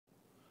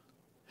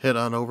Head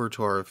on over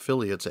to our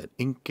affiliates at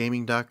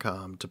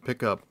inkgaming.com to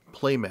pick up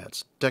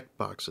playmats, deck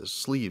boxes,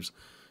 sleeves,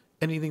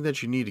 anything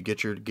that you need to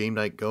get your game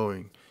night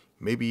going.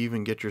 Maybe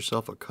even get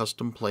yourself a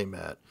custom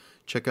playmat.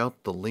 Check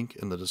out the link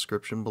in the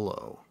description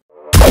below.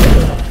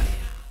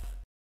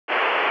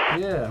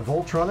 Yeah,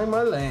 Voltron in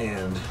my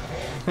land.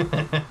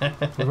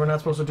 We're not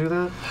supposed to do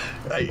that?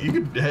 You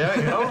could,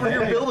 however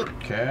you're building.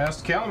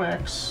 Cast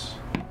Kalamax.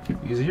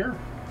 Easier.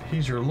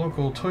 He's your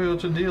local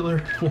Toyota dealer.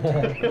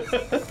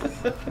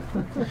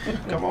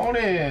 Come on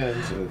in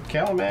to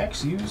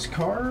Kalamax used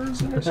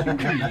cars and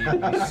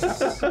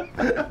SUVs.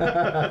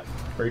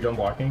 Are you done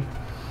blocking?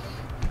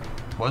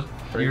 What?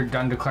 You're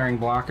done declaring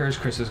blockers.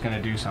 Chris is going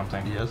to do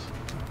something. Yes.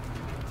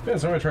 Yeah,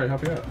 somebody try to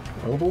help you out.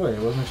 Oh boy, I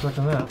wasn't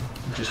expecting that.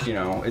 Just, you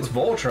know, it's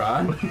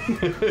Voltron.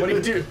 What do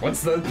you do?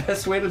 What's the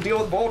best way to deal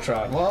with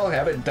Voltron? Well,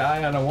 have it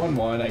die on a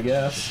 1/1, I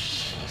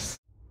guess.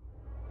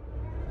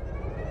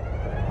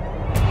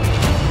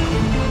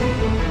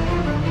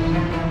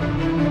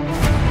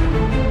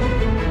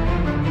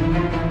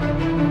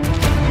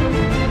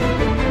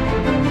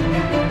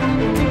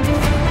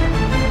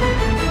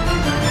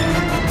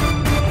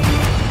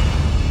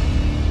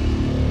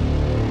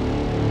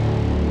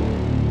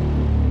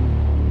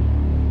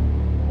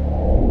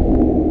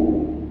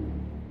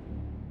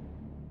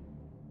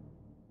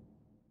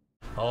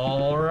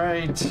 All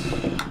right.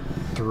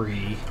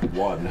 3.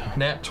 1.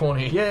 Nat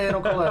 20. Yeah,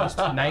 don't go last.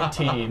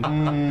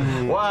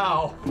 19.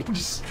 Wow.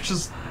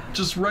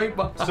 Just right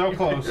behind. So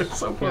close.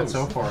 So close.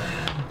 Yeah, so far.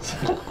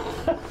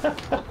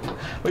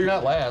 Well, you're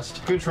not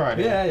last. Good try,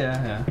 dude.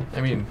 Yeah.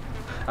 I mean,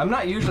 I'm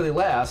not usually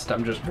last.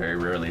 I'm just very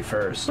rarely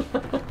first.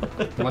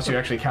 Unless you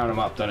actually count them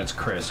up, then it's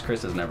Chris.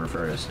 Chris is never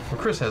first.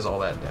 well, Chris has all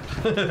that down.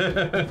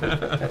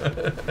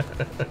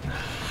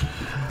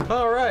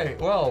 All right.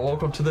 Well,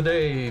 welcome to the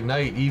day,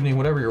 night, evening,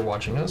 whatever you're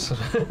watching us.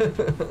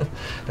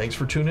 Thanks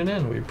for tuning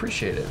in. We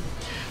appreciate it.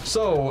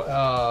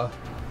 So,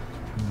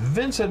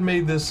 Vince had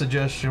made this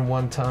suggestion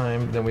one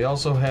time. Then we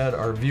also had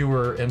our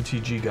viewer,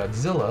 MTG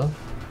Godzilla.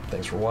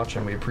 Thanks for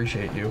watching. We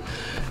appreciate you.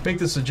 Make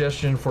the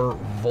suggestion for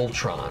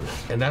Voltron,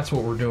 and that's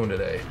what we're doing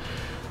today.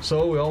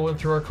 So we all went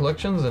through our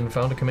collections and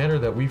found a commander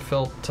that we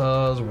felt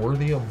was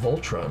worthy of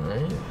Voltron,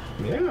 right?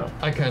 Yeah.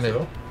 I kind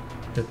of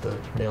hit the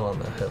nail on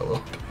the head a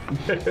little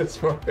bit as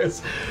far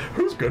as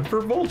who's good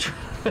for Voltron.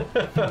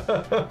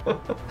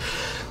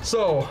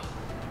 So,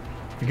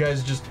 if you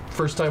guys just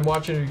first time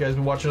watching, if you guys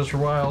been watching us for a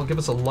while, give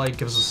us a like,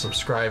 give us a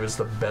subscribe. It's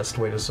the best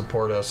way to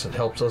support us. It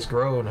helps us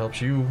grow and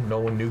helps you know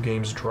when new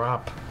games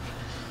drop.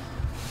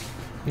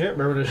 Yeah,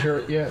 remember to share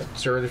it. Yeah,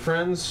 share with your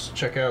friends.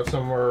 Check out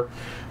some of our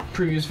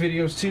previous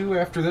videos too.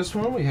 After this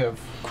one, we have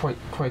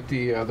quite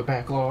the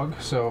backlog.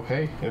 So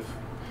hey, if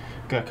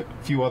got a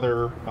few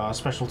other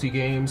specialty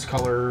games,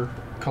 color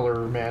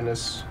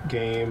madness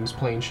games,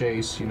 plane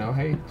chase, you know,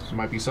 hey, this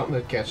might be something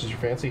that catches your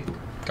fancy.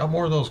 Got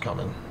more of those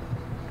coming.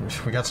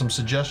 We got some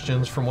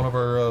suggestions from one of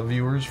our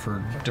viewers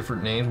for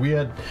different names. We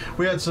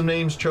had some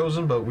names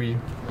chosen, but we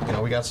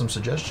got some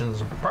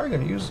suggestions. I'm probably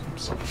going to use them.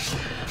 So,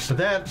 for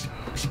that,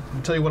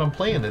 I'll tell you what I'm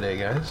playing today,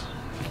 guys.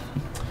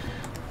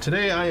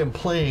 Today I am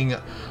playing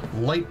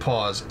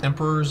Light-Paws,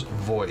 Emperor's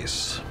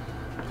Voice.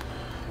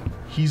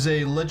 He's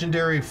a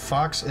legendary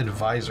Fox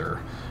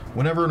Advisor.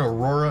 Whenever an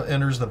Aurora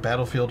enters the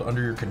battlefield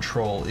under your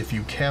control, if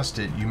you cast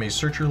it, you may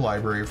search your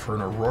library for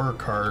an Aurora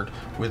card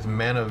with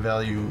mana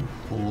value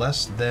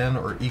less than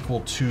or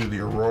equal to the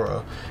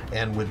Aurora,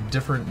 and with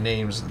different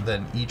names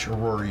than each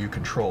Aurora you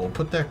control.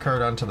 Put that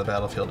card onto the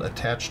battlefield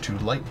attached to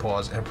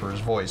Light-Paws,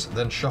 Emperor's Voice,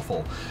 then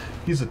shuffle.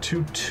 He's a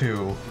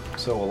 2/2.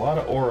 So a lot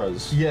of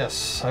auras.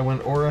 Yes, I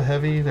went aura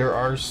heavy. There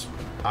are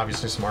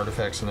obviously some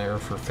artifacts in there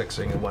for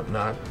fixing and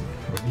whatnot.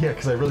 Yeah,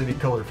 because I really need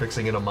color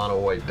fixing in a mono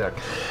white deck.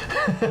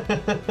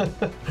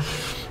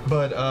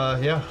 But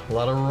yeah, a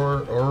lot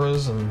of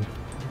auras and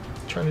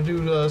trying to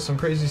do some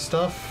crazy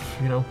stuff.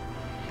 You know,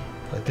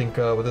 I think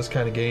with this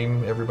kind of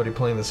game, everybody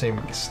playing the same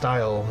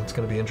style, it's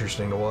going to be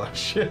interesting to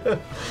watch.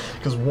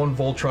 Because one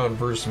Voltron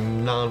versus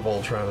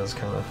non-Voltron is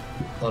kind of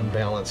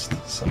unbalanced.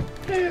 So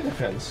Yeah, it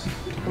depends.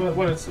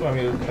 When it's, I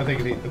mean, I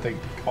think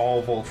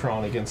all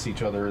Voltron against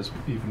each other is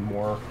even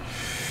more.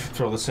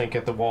 Throw the sink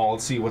at the wall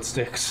and see what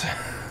sticks.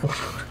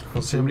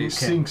 Let's see how many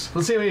sinks.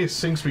 Let's see how many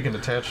sinks we can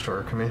attach to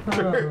our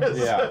commander.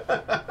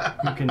 Yeah.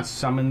 You can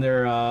summon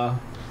their,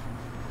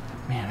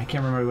 man, I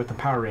can't remember what the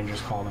Power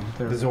Rangers call them.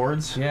 The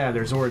Zords? Yeah,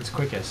 they're Zord's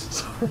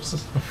quickest.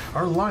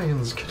 Our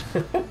lions.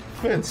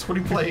 Vince, what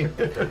are you playing?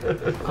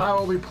 I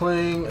will be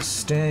playing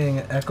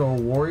Stangg, Echo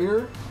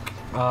Warrior.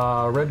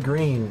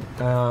 Red-green,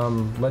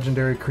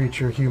 legendary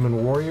creature,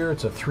 human warrior.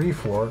 It's a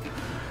 3/4.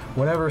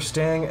 Whenever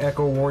Stangg,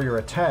 Echo Warrior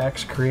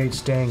attacks, create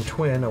Stangg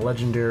Twin, a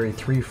legendary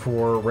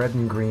 3/4 red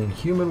and green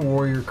human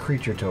warrior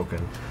creature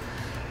token.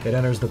 It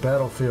enters the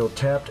battlefield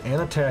tapped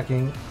and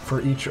attacking. For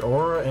each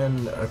aura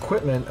and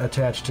equipment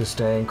attached to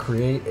Stangg,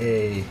 create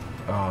a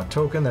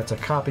token that's a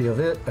copy of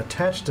it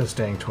attached to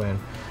Stangg Twin.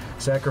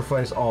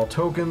 Sacrifice all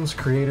tokens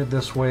created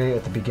this way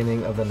at the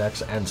beginning of the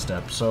next end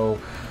step. So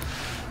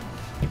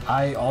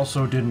I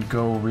also didn't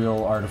go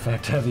real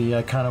artifact heavy.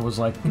 I kind of was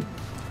like,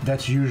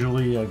 that's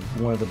usually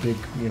one of the big,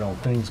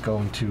 things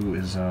going to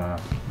is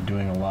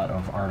doing a lot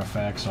of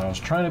artifacts. So I was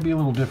trying to be a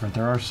little different.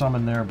 There are some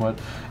in there, but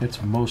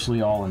it's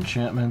mostly all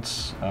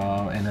enchantments,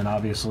 and then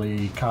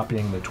obviously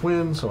copying the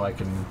twin so I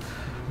can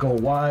go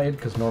wide,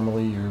 because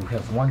normally you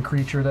have one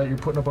creature that you're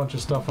putting a bunch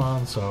of stuff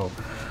on. So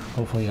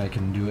hopefully I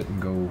can do it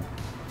and go,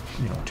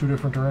 2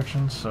 different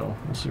directions. So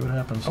we'll see what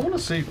happens. I want to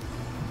say,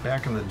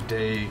 back in the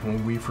day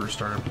when we first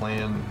started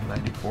playing,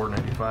 94,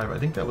 95, I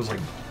think that was like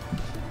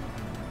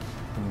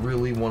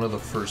really one of the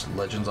first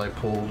legends I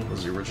pulled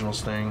was the original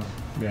Stangg.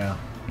 Yeah.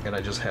 And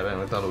I just had it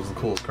and I thought it was the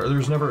coolest card. There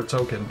was never a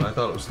token, but I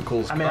thought it was the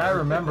coolest card. I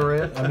remember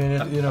it. I mean,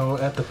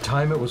 at the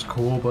time it was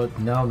cool, but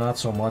now not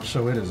so much,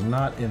 so it is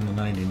not in the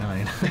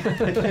 99.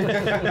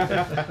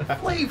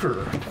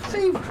 Flavor!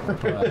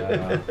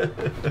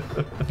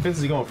 Vince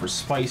is going for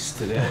spice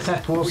today.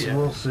 We'll see.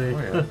 Oh,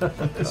 yeah.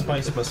 The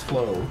spice must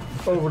flow.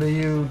 Over to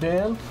you,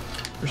 Dan.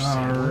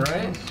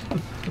 Alright.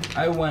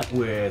 I went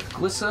with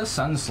Glissa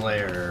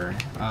Sunslayer.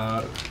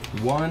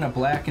 1, a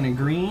black and a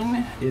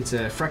green. It's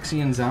a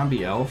Phyrexian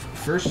zombie elf.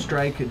 First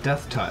strike,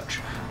 death touch.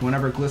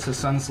 Whenever Glissa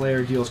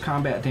Sunslayer deals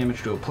combat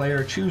damage to a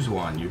player, choose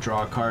one. You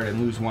draw a card and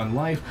lose 1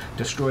 life,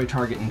 destroy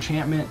target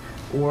enchantment,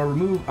 or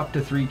remove up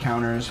to 3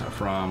 counters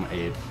from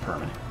a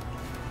permanent.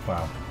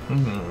 Wow.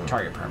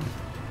 Target permanent.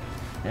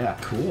 Yeah.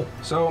 Cool.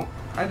 So,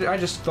 I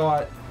just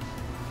thought,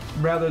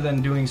 rather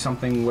than doing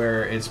something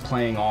where it's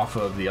playing off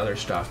of the other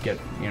stuff, get,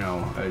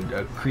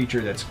 a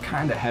creature that's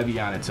kind of heavy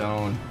on its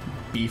own,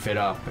 beef it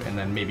up, and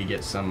then maybe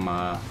get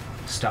some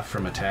stuff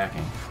from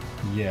attacking.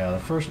 Yeah, the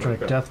first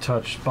strike death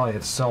touch by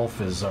itself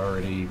is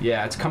already...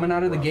 Yeah, it's coming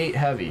out of the gate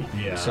heavy.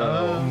 Yeah.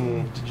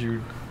 So, did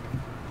you...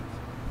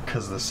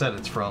 Because the set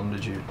it's from,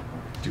 did you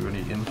do any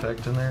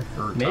infect in there?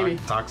 Or maybe.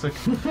 Toxic?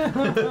 maybe.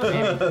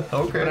 Okay.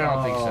 But I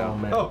don't think so.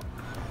 Man. Oh.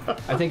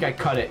 I think I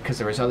cut it because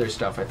there was other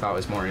stuff I thought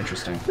was more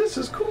interesting. This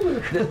is cooler.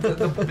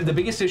 The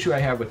biggest issue I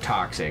have with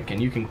Toxic, and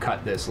you can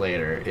cut this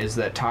later, is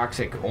that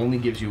Toxic only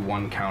gives you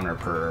 1 counter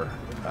per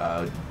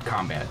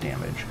combat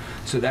damage.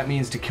 So that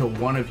means to kill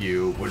one of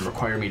you would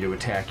require me to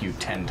attack you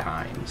 10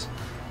 times.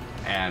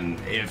 And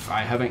if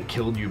I haven't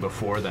killed you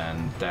before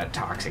then, that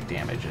Toxic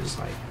damage is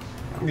like...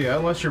 Yeah,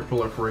 unless you're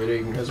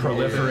proliferating.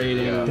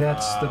 Proliferating.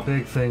 That's the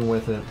big thing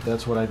with it.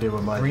 That's what I did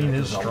with my Green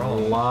deck. is There's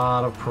strong. A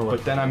lot of proliferation.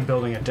 But then I'm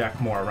building a deck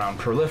more around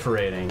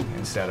proliferating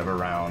instead of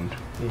around...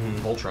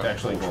 Voltron.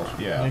 Actually,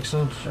 yeah. Makes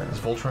sense. Is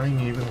Voltron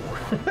even more?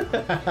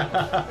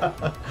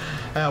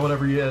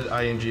 Whatever you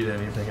add ing to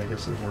anything, I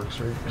guess it works,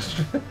 right?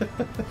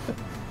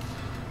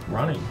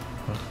 Running.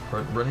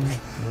 Running?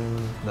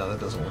 No, that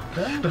doesn't work.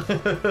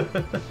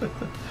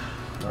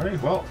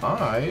 Alright, well,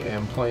 I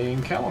am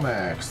playing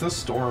Kalamax, the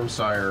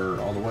Stormsire,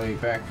 all the way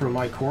back from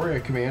my Korea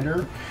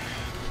commander.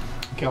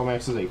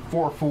 Kalamax is a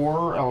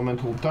 4/4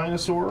 elemental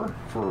dinosaur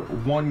for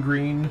 1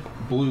 green,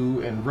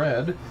 blue, and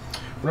red.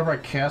 Whenever I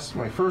cast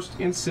my first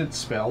instant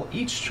spell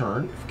each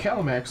turn, if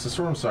Kalamax the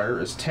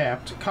Stormsire is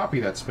tapped, copy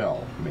that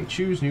spell. You may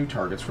choose new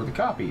targets for the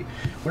copy.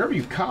 Whenever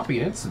you copy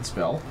an instant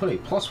spell, put a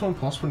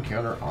 +1/+1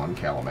 counter on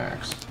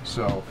Kalamax.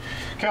 So,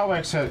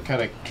 Kalamax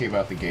kind of came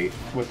out the gate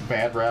with the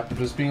bad rap of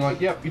just being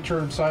like, yep, you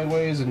turn him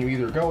sideways and you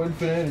either go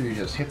infinite or you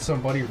just hit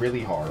somebody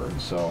really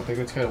hard. So I think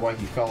that's kind of why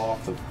he fell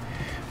off the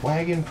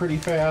wagon pretty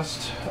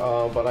fast,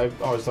 but I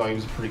always thought he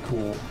was a pretty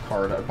cool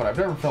card, but I've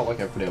never felt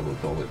like I've been able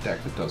to build a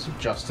deck that does it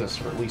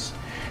justice, or at least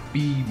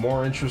be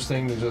more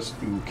interesting than just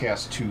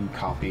cast 2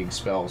 copying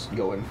spells and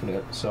go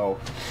infinite. So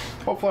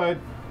hopefully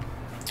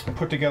I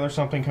put together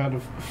something kind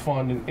of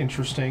fun and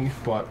interesting,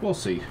 but we'll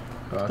see.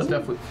 It's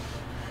definitely...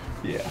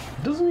 Yeah.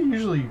 Doesn't he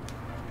usually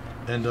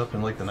end up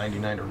in like the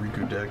 99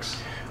 Riku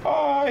decks?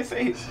 I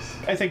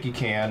think you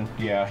can.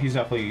 Yeah, he's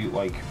definitely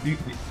like...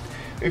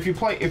 If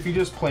you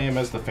just play him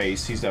as the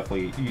face, he's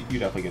definitely you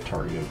definitely get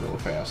targeted really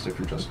fast if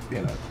you're just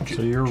in a.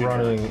 So you're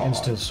running generic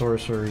instant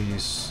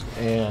sorceries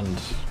and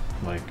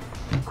like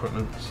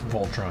Equipment.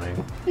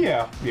 Voltroning.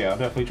 Yeah,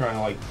 definitely trying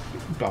to like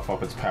buff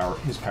up his power.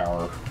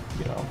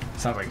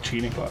 Sounds like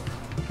cheating. But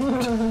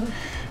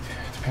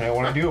depending on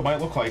what I do, it might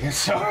look like it.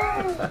 So.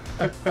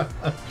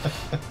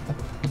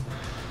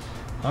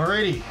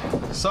 Alrighty,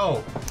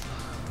 so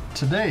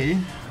today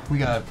we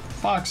got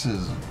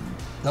foxes,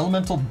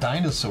 elemental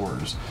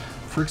dinosaurs,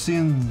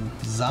 Phyrexian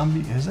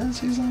zombie. Is that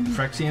say zombie?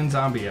 Phyrexian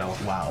zombie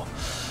elf. Wow.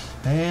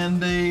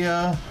 And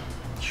a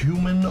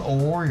human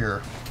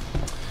warrior.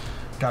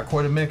 Got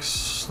quite a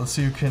mix. Let's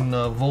see who can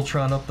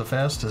Voltron up the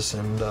fastest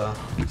and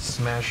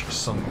smash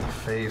some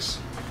face.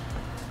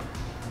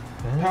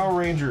 Power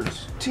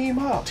Rangers, team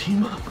up!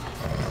 Team up.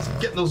 Let's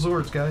get those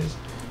Zords, guys.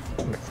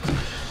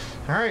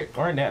 All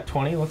right, Nat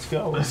 20, let's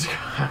go.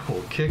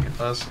 will kick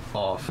us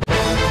off.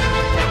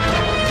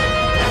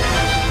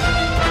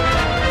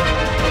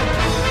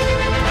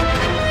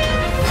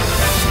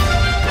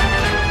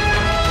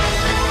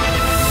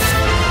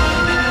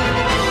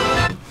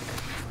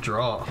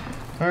 Draw.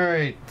 All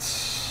right.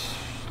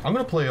 I'm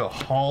going to play a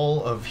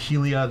Hall of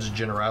Heliod's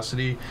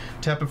Generosity.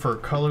 Tap it for a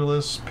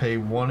colorless, pay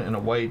 1 and a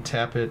white,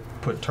 tap it,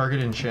 put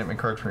target enchantment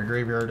card from your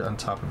graveyard on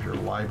top of your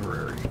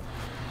library.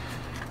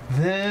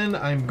 Then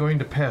I'm going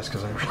to pass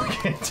because I really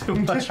can't do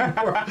much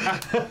more.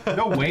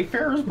 No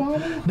Wayfarer's Bauble?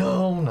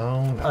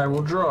 No. I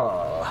will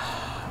draw,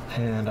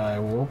 and I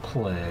will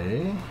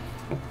play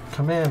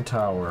Command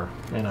Tower,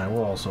 and I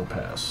will also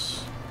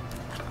pass.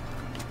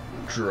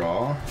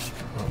 Draw.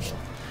 Who's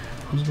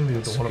going to be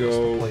the one of us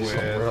to play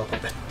somewhere else?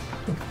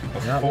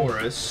 A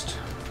forest,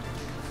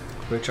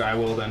 which I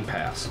will then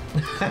pass.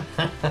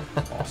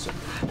 Awesome.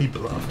 He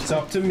bluffed. It's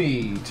up to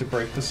me to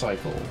break the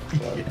cycle.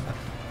 But Yeah.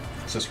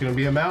 it's just going to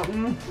be a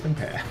mountain and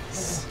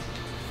pass.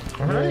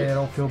 All right. Yeah, I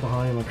don't feel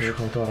behind like I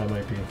thought I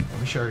might be.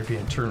 We should already be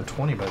in turn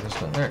 20 by this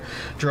time. All right.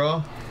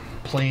 Draw.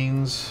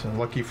 Planes. And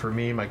lucky for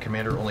me, my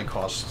commander only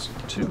costs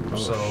 2.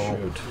 so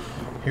Shoot.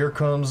 here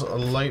comes a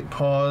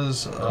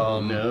Light-Paws.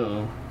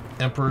 No.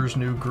 Emperor's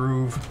New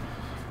Groove.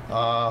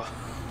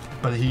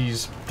 But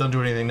he's doesn't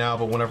do anything now,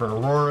 but whenever an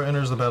Aurora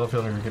enters the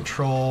battlefield under your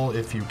control,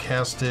 if you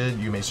cast it,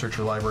 you may search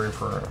your library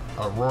for an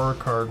Aurora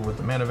card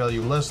with a mana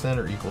value less than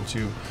or equal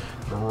to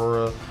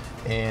Aurora,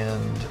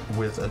 and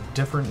with a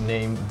different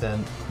name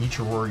than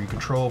each Aurora you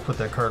control. Put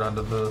that card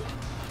onto the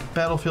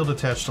battlefield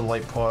attached to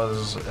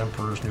Light-Paws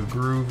Emperor's New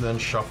Groove, then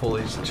shuffle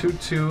these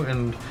 2/2,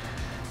 and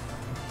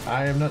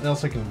I have nothing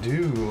else I can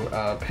do.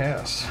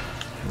 Pass.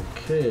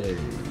 Okay,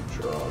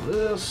 draw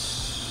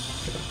this.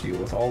 Deal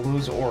with all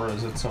those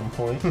auras at some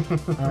point.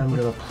 I'm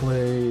gonna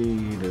play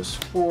this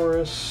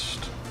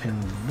forest,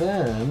 and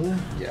then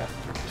Yeah.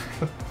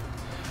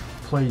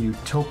 play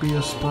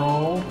Utopia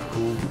Sprawl.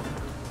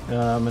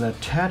 I'm gonna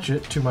attach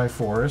it to my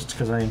forest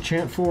because I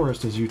enchant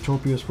forest as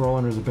Utopia Sprawl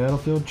enters the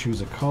battlefield.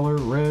 Choose a color,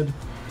 red.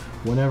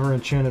 Whenever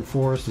enchanted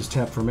forest is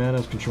tapped for mana,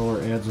 its controller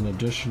adds an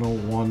additional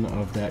one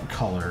of that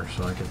color,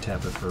 so I can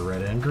tap it for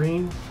red and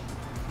green.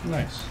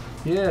 Nice.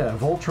 Yeah,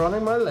 Voltron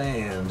in my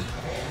land.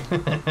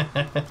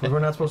 We're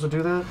not supposed to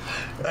do that?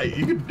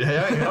 You could,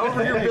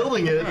 however you're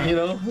building it, you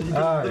know, you can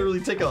Alright. literally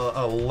take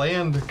a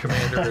land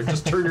commander and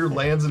just turn your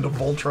lands into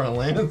Voltron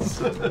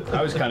lands.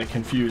 I was kind of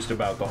confused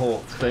about the whole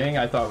thing.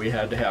 I thought we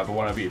had to have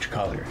one of each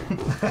color.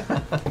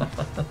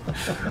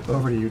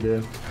 Over to you,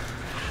 Dan.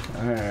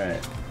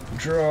 Alright.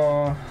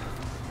 Draw.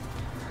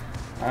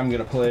 I'm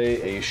going to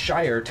play a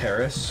Shire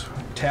Terrace.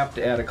 Tap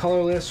to add a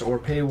colorless, or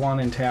pay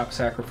 1 and tap,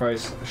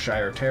 sacrifice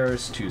Shire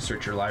Terrace to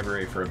search your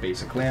library for a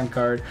basic land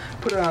card.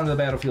 Put it onto the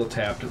battlefield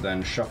tapped,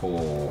 then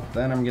shuffle.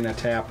 Then I'm going to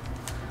tap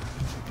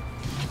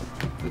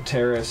the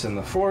Terrace and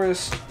the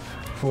Forest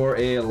for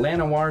a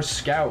Llanowar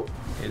Scout.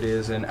 It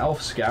is an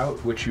elf scout,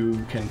 which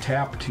you can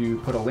tap to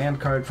put a land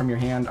card from your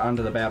hand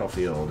onto the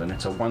battlefield, and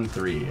it's a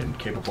 1/3 and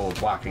capable of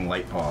blocking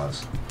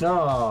Light-Paws.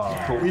 Oh,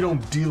 But we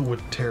don't deal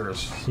with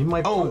terrace. he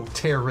might. Oh,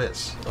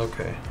 terrace.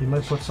 Okay. He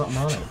might put something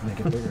on it, make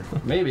it bigger.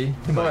 Maybe.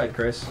 Go ahead,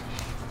 Chris.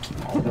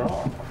 I'll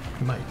draw.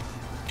 You might.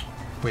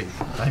 Wait,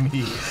 I'm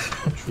he.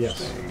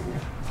 Yes.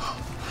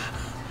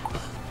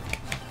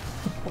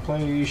 I'll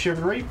play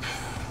Shivered Rape.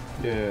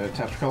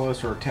 Taps for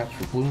colorless or taps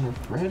for blue and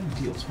red.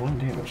 Deals 1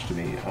 damage to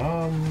me.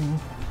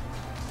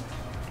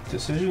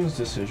 Decisions.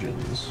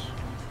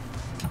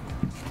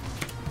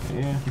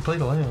 Yeah. You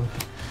played a land.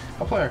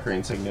 I'll play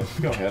Arcane Signet.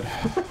 Go ahead.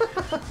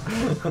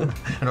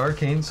 An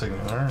arcane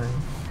signal. Alright.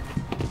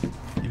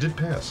 You did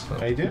pass.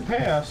 Though. I did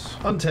pass.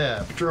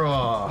 Untap.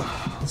 Draw.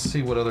 Let's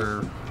see what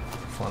other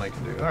fun I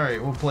can do.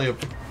 Alright, we'll play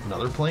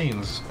another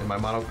planes in my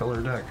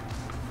monocolor deck.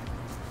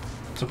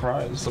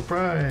 Surprise.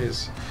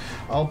 Surprise!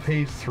 I'll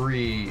pay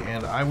 3,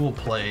 and I will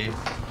play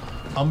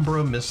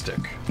Umbra Mystic.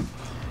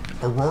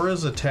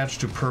 Auroras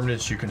attached to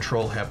permanents you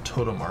control have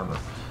totem armor.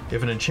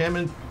 If an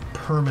enchantment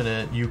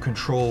permanent you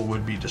control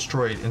would be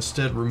destroyed,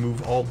 instead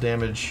remove all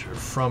damage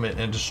from it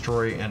and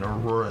destroy an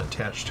Aurora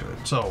attached to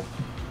it. So,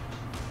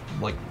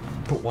 like,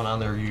 put 1 on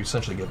there, you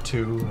essentially get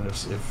 2, and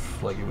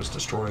if like, it was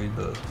destroyed,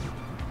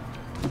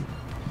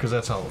 because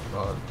that's how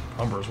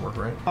Umbras work,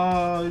 right?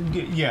 So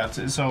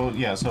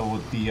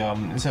with the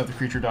instead of the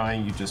creature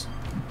dying, you just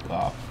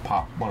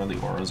pop one of the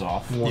auras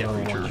off. One Yeah, of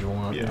the creature. ones you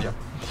want. Yeah.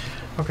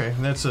 Okay,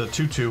 and that's a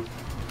 2/2.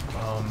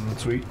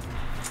 Sweet.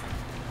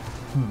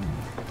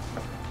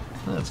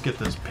 Let's get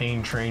this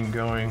pain train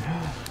going.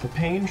 The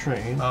Pain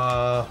Train.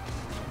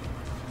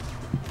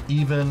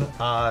 Even,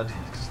 odd.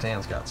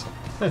 Stan's got some.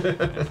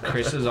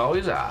 Chris is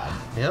always odd.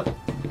 Yep.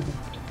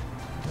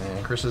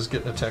 And Chris is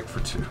getting attacked for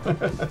 2.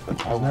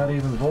 It's not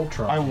even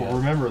Voltron. I will yet.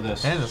 remember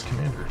this. And his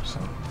commander, so.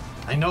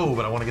 I know,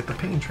 but I want to get the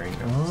pain train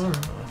going.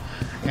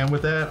 And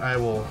with that, I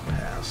will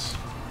pass.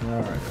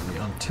 Alright, let me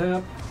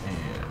untap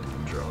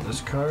and draw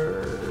this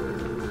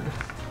card.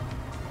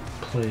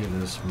 Play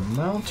this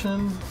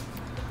mountain.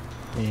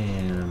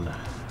 And I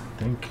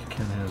think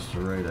Ken has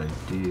the right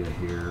idea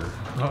here.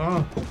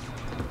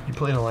 You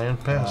playing a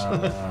land? Pass.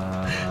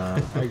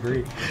 I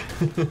agree.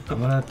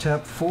 I'm gonna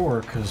tap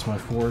 4 because my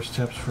forest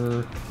taps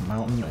for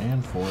mountain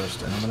and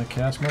forest, and I'm gonna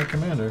cast my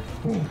commander.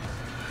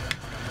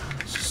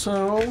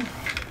 So,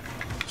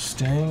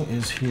 Stangg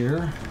is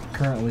here,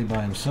 currently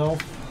by himself.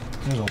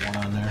 There's a 1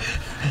 on there.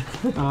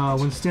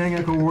 When Stangg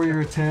Echo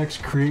Warrior attacks,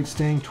 create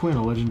Stangg Twin,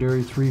 a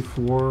legendary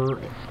 3/4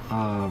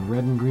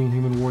 red and green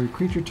human warrior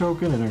creature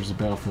token, and enters the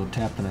battlefield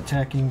tapped and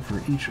attacking.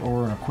 For each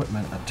aura and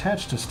equipment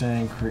attached to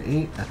Stangg,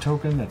 create a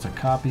token that's a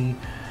copy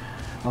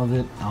of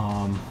it,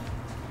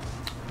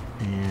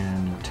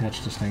 and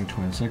attached to Stangg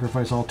Twin.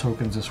 Sacrifice all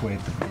tokens this way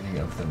at the beginning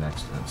of the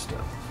next end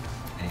step.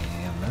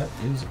 And that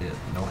is it.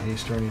 No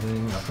haste or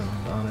anything, nothing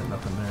on it,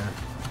 nothing there.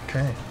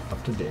 Okay.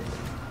 Up to date.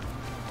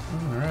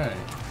 Alright.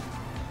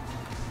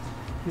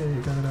 Yeah,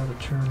 you got it out of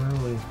turn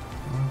early.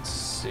 Let's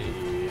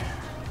see.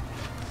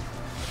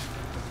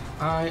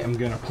 I am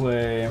going to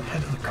play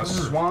a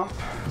swamp.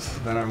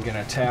 Then I'm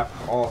going to tap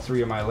all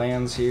 3 of my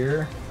lands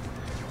here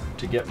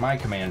to get my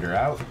commander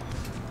out.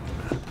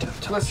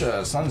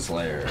 Glissa,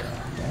 Sunslayer.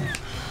 Okay.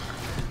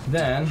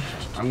 Then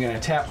I'm going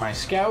to tap my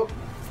scout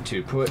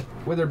to put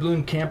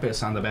Witherbloom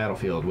Campus on the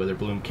battlefield.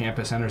 Witherbloom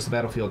Campus enters the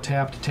battlefield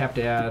tapped. Tap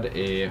to add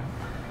a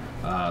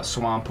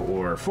swamp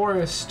or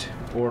forest,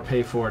 or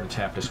pay 4 to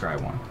tap to scry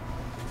 1.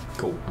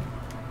 Cool.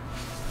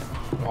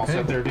 All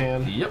set there,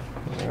 Dan. Yep.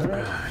 All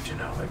right. I do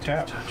not like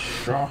Tap.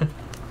 touch. Draw.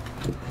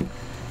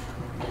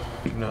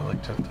 Do not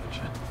like touch.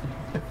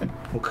 Well,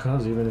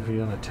 because even if you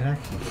don't attack,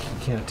 you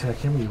can't attack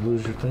him, you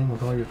lose your thing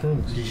with all your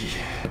things.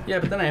 Yeah,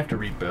 but then I have to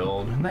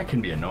rebuild, and that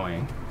can be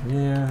annoying.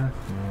 Yeah.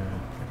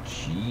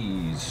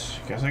 Jeez.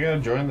 Guess I gotta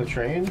join the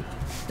train.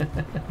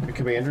 The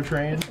commander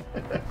train.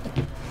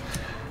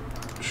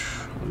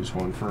 Lose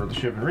 1 for the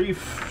Shivan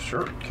Reef.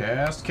 Sure.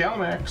 Cast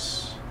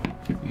Kalamax.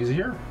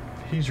 Easier.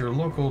 He's your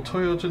local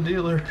Toyota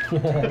dealer.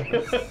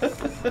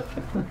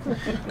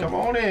 Come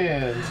on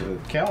in to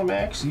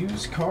Kalamax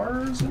used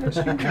cars and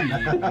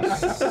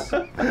SUVs.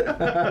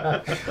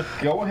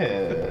 Go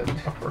ahead.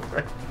 All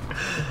right.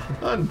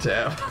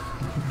 Untap.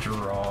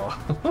 Draw.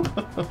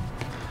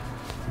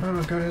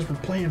 Oh, guys, we're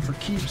playing for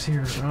keeps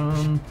here.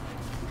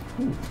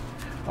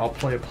 I'll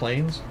play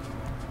Plains.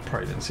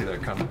 Probably didn't see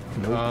that coming.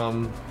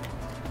 Nope.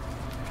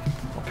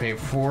 I'll pay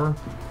 4,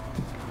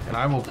 and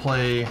I will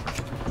play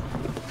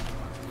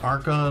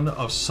Archon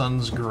of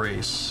Sun's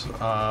Grace.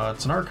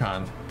 It's an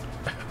Archon.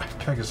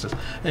 Pegasus.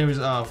 Anyways,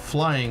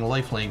 flying,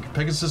 lifelink.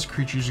 Pegasus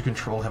creatures you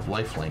control have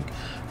lifelink.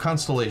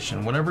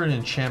 Constellation. Whenever an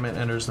enchantment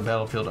enters the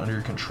battlefield under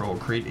your control,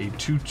 create a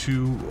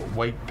 2/2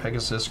 white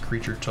Pegasus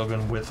creature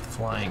token with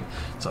flying.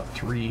 It's a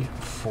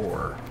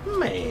 3/4.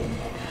 Man.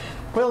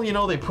 Well, you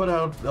know, they put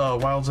out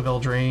Wilds of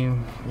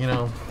Eldraine, you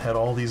know, had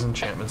all these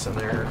enchantments in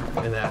there,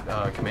 in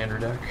that commander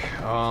deck.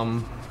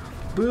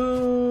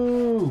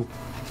 Boo!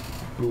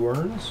 Blue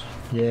Urns?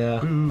 Yeah,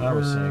 I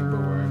was saying boo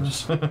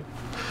worms.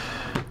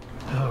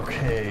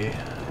 Okay.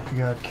 You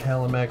got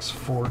Kalamax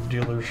 4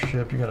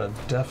 dealership, you got a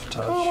Death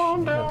Touch. Come on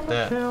you down got to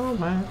that.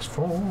 Kalamax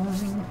 4.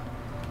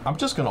 I'm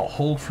just gonna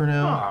hold for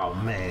now. Oh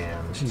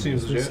man, Seems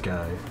Jesus, this legit.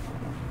 guy.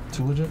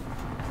 Too legit?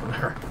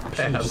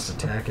 Should just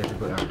attack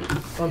everybody.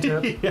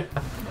 Untap. Yeah.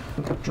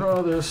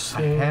 Draw this.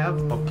 I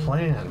have a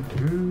plan,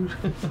 dude.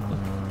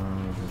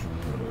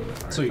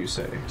 So you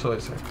say. So I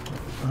say.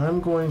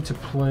 I'm going to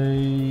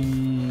play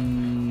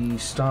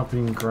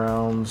Stomping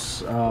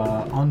Grounds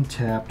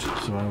untapped,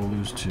 so I will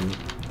lose 2.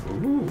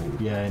 Ooh.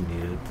 Yeah, I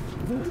need it.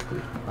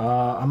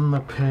 I'm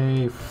going to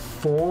pay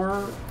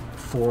 4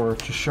 for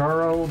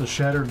Chisharo, the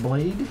Shattered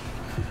Blade.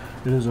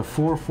 It is a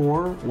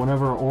 4/4.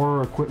 Whenever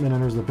aura equipment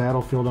enters the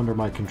battlefield under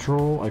my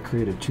control, I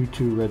create a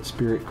 2/2 red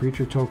spirit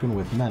creature token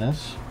with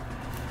Menace.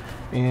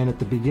 And at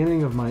the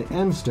beginning of my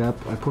end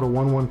step, I put a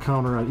 1/1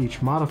 counter on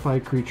each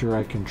modified creature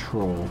I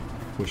control,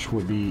 which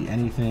would be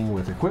anything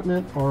with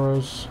equipment,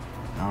 auras,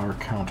 or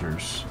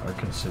counters are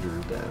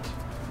considered that.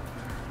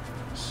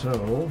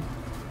 So,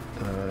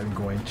 I'm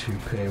going to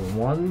pay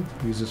 1,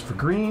 use this for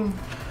green,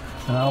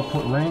 and I'll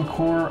put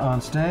Rancor on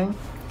Stangg.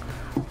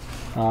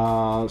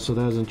 So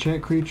that is an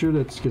enchant creature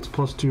that gets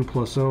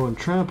 +2/+0 and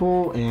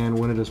trample, and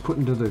when it is put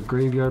into the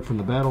graveyard from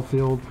the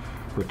battlefield,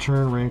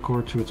 return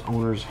Rancor to its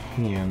owner's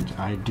hand.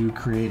 I do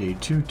create a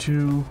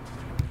 2/2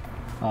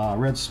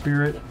 red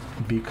spirit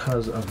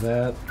because of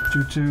that.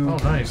 2/2 Oh,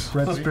 nice.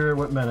 red spirit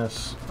with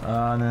Menace.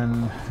 And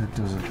then it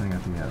does a thing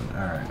at the end.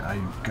 Alright, I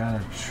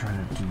gotta try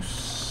to do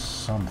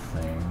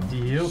something.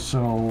 Yep.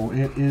 So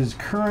it is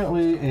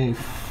currently a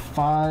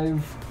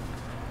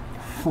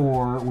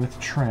 5/4 with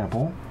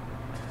trample.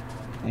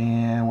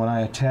 And when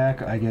I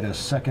attack, I get a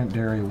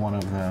secondary one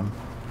of them.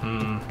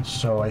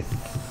 So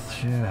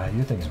yeah,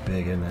 your thing's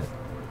big, isn't it?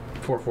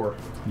 4/4.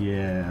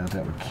 Yeah,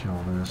 that would kill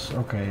this.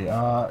 Okay,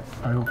 I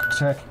will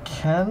attack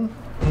Ken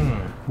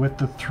with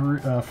the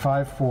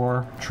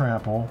 5/4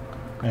 trample,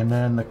 and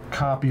then the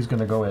copy's going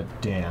to go at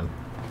Dan.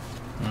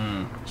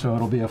 So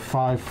it'll be a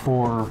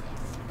 5/4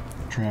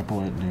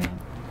 trample at Dan.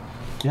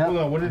 Yeah. Well,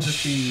 no, what did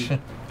it be?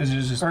 Is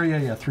it just Oh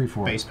yeah,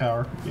 3/4. base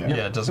power? Yeah,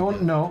 it doesn't.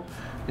 Don't no.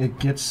 It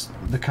gets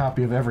the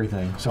copy of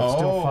everything, so it's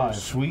still 5.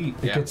 Sweet.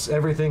 It gets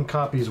everything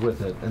copies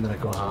with it, and then it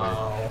goes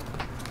away.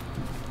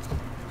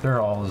 They're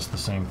all is the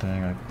same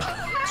thing.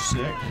 Sick.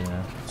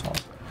 Yeah. That's all.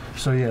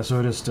 So yeah, so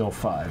it is still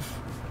 5.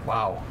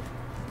 Wow.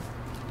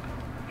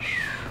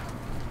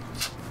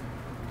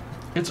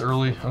 It's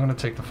early. I'm gonna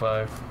take the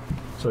 5.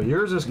 So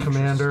yours is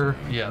commander.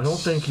 Yes. I don't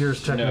think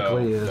yours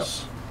technically No.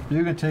 is.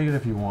 You can take it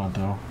if you want,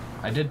 though.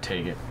 I did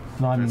take it.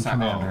 No, I mean It's not-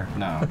 commander. oh,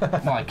 no.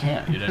 Well, I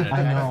can't. You didn't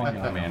I know, attack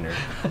me, commander.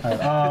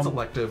 It's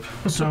elective.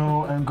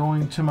 So I'm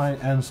going to my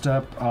end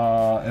step.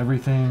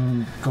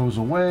 Everything goes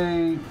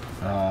away.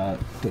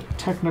 The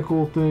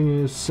technical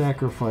thing is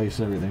sacrifice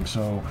everything.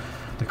 So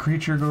the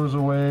creature goes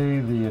away,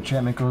 the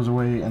enchantment goes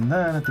away, and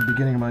then at the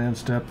beginning of my end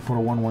step, put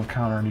a 1/1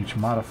 counter on each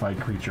modified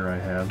creature I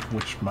have,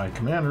 which my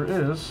commander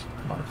is.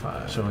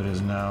 Modified. So it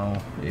is now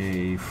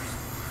a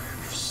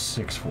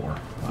 6/4.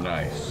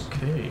 Nice.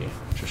 Okay.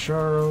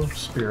 Chisharo,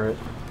 Spirit.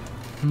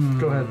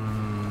 Go ahead.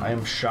 I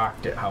am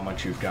shocked at how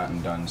much you've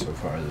gotten done so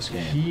far this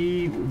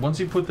game. Once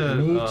he put that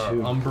Me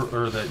too.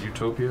 or that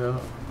Utopia,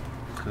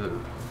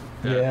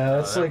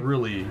 That's that like-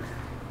 really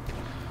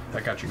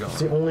that got you going.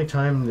 It's the only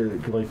time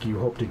that, like, you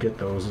hope to get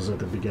those is at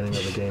the beginning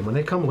of the game. When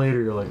they come later,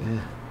 you're like,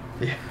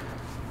 eh. Yeah.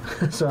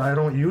 So I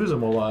don't use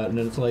them a lot, and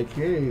it's like,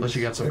 hey, Unless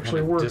you got this some actually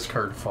kind of works.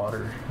 discard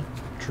fodder.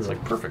 True. It's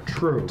like perfect.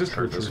 True.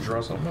 Discard True, this true, and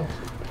draw something else.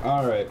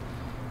 All right.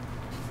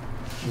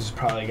 This is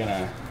probably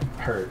gonna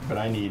hurt, but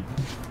I need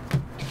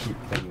to keep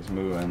things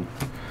moving.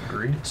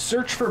 Agree.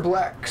 Search for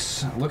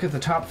Blex. Look at the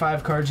top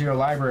 5 cards of your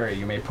library.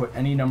 You may put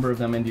any number of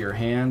them into your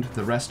hand,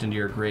 the rest into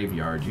your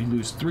graveyard. You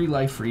lose 3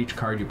 life for each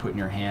card you put in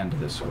your hand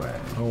this way.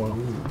 Oh, well.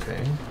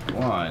 Okay.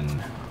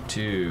 1,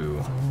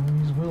 2,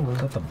 He's willing.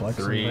 Is that the Blex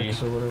 3,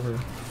 Index or whatever?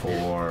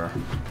 4,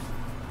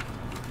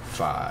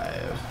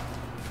 5.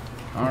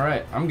 All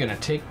right, I'm gonna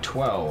take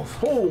 12.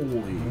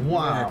 Holy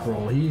Wow.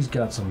 mackerel. He's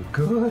got some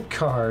good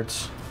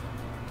cards.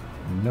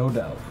 No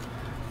doubt.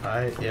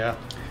 Yeah.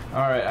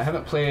 All right, I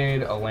haven't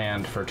played a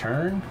land for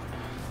turn,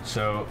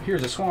 so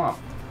here's a swamp.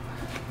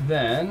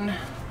 Then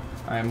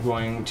I'm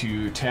going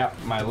to tap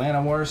my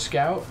Llanowar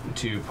Scout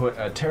to put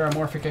a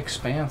Terramorphic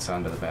Expanse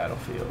onto the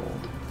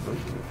battlefield.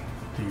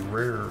 The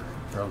rare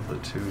of the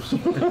two.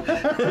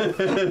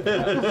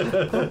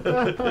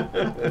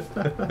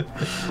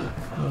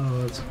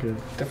 Oh, that's good.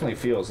 Definitely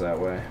feels that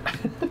way.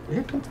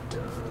 It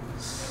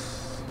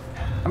does.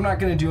 I'm not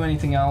going to do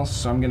anything else,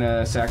 so I'm going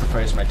to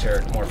sacrifice my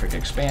Terramorphic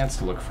Expanse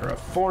to look for a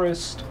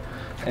forest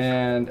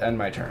and end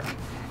my turn.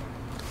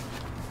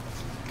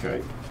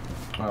 Okay.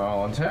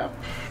 I'll untap,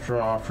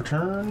 draw for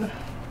turn.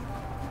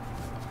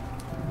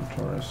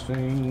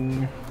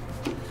 Interesting.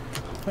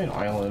 Play an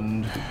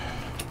island.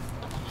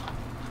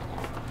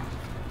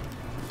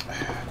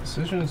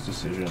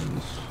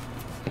 Decisions.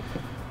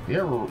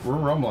 Yeah, we're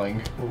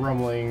rumbling. We're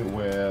rumbling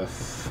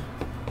with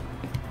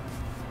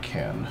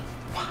Ken.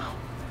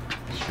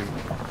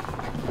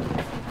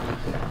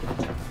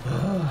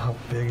 How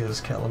big is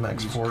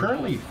Kalamax He's for?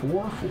 currently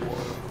 4/4.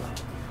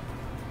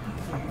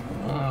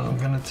 I'm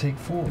gonna take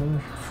 4,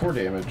 4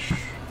 damage.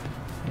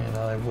 and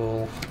I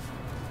will.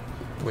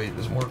 Wait,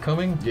 is more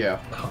coming? Yeah.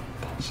 Oh,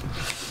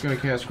 Gonna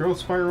cast Growth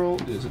Spiral.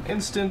 It is an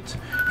instant.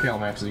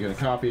 Kalamax is gonna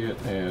copy it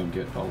and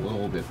get a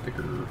little bit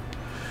bigger.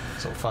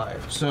 so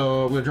 5.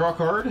 So I'm gonna draw a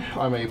card.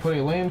 I may put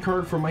a land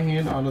card from my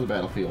hand onto the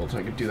battlefield.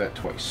 I could do that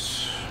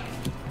twice.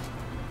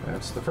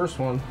 That's the first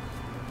one.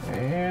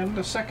 And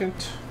the second.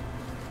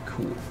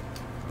 Cool.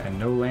 And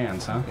no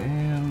lands, huh?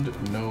 And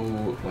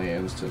no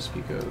lands to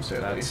speak of,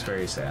 sadly. That's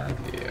very sad.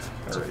 Yeah,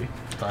 alrighty.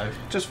 5.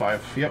 Just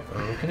 5, yep.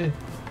 Okay.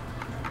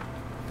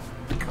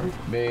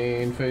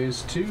 Main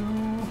phase 2.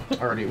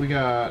 Alrighty, we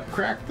got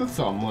Crack the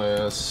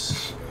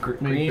Thumbless.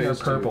 Main Green or phase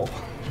 2. purple?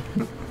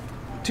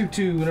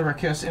 2/2. Whenever I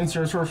cast an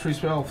instant or sorcery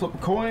spell, flip a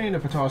coin.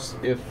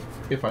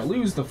 If I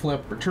lose the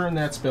flip, return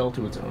that spell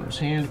to its owner's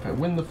hand. If I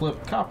win the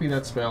flip, copy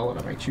that spell, and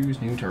I may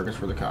choose new targets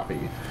for the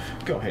copy.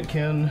 Go ahead,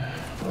 Ken.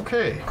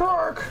 Okay.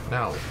 Clark.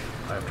 Now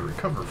I have to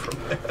recover from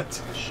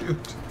that.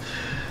 Shoot.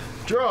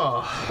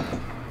 Draw.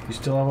 You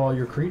still have all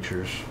your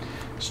creatures.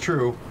 It's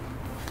true.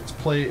 Let's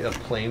play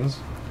planes.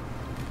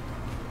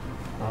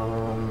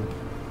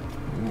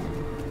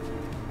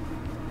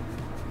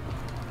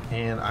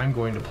 And I'm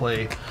going to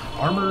play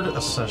Armored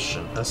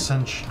Ascension.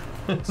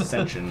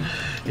 Ascension.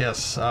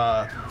 Yes,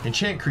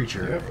 enchant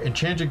creature. Yep.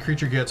 Enchanted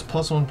creature gets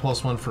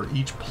 +1/+1 for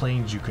each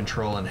planes you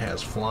control and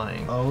has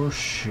flying. Oh,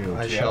 shoot.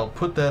 I shall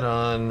put that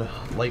on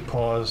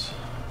Light-Paws.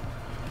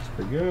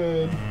 Pretty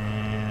good.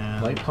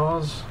 And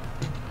Light-Paws?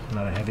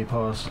 Not a heavy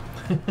paws?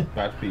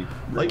 About to be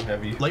real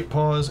heavy.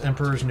 Light-Paws,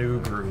 Emperor's New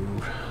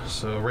Groove.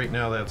 So right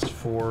now that's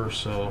 4,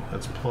 so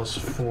that's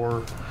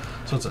 +4.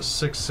 So it's a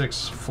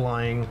 6/6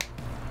 flying.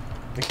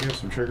 I think you have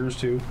some triggers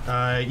too.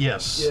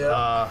 Yes.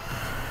 Yeah.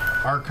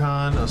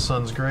 Archon, a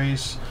Sun's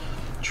Grace.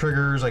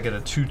 Triggers, I get a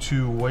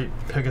 2/2 white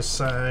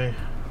Pegasi.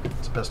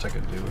 It's the best I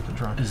could do with the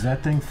draw. Does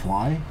that thing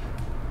fly?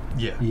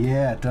 Yeah.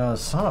 Yeah, it does.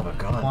 Son of a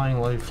gun. Flying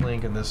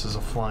lifelink, and this is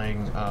a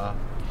flying.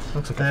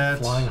 Looks like That a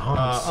flying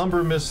Hans.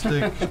 Umbra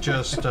Mystic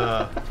just.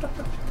 So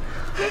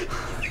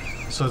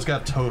it's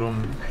got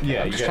totem.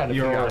 Yeah, I'm you just got trying to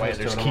your figure out why armor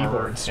there's totem armor.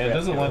 keyboards. And it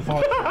doesn't let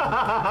fall.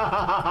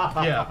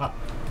 Yeah.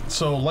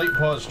 So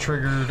Light-Paws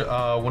triggered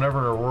whenever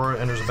an Aurora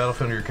enters a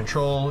battlefield under your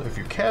control. If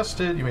you cast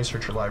it, you may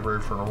search your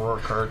library for an Aurora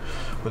card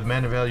with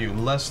mana value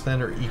less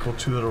than or equal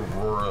to an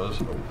Aurora's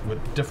with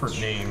different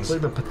names. It's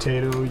like the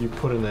potato you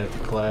put in that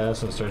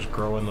glass and it starts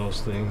growing those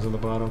things in the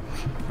bottom.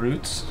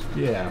 Roots?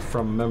 Yeah,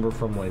 remember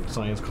from like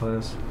science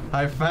class.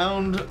 I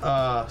found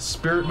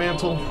Spirit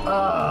Mantle.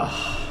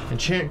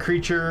 Enchanted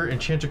creature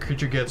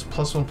gets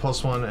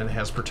 +1/+1 and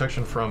has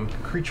protection from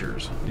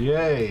creatures.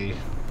 Yay.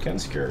 Kind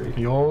of scary.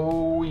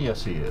 Oh,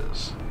 yes he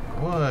is.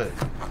 What?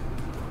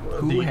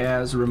 Who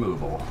has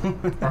removal?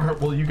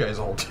 Well, you guys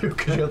all do,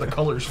 because you have the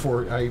colors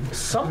for it.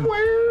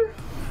 Somewhere?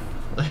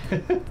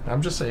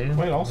 I'm just saying.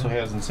 Well, it also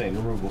has insane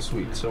removal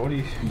suite, so what are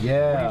you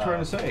trying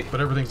to say?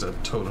 But everything's a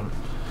totem.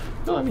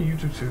 No, I mean, you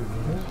do too.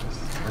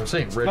 I'm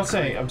saying red. I'm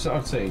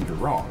saying you're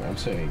wrong. I'm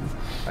saying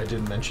I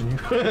didn't mention you.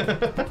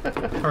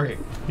 Alright,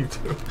 you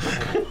too.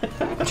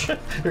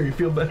 Here, you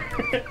feel better.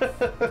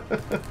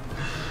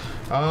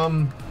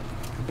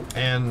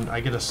 And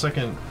I get a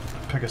second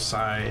pick a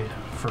side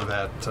for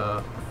that,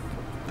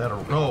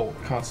 oh,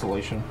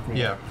 constellation.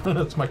 yeah,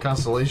 that's my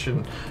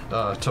constellation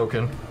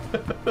token.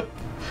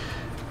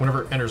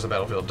 Whenever it enters the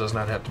battlefield, it does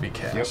not have to be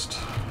cast.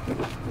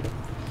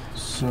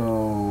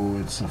 So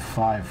it's a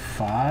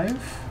 5/5?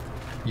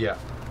 Yeah.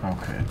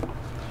 Okay.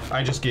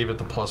 I just gave it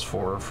the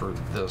 +4 for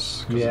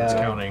this, because it's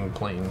counting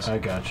planes. I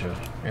gotcha.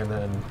 And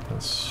then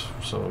it's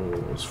 4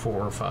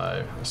 or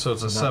 5. So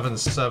it's a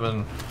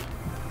 7/7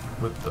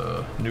 with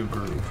the new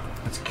groove.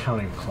 It's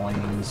counting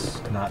planes,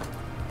 not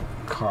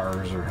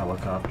cars or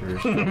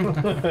helicopters.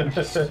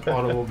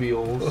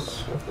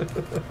 Automobiles.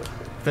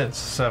 That's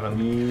 7.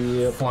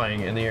 Yep.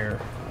 Flying in the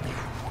air.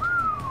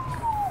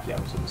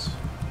 Yowzers.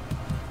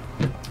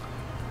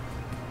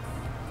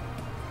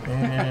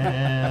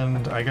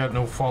 And I got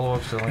no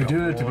follow-ups. I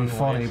do it to be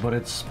funny, but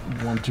it's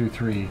 1, 2,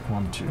 3,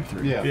 1, 2,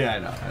 3. Yeah. Yeah, I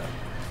know.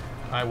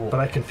 I will. But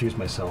I confused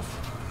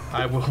myself.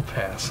 I will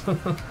pass.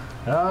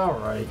 All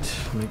right,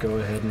 let me go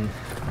ahead and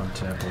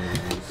untap all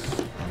of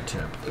these.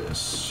 Untap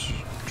this.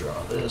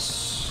 Draw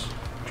this.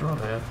 Draw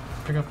that.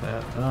 Pick up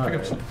that. All Pick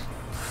right. up.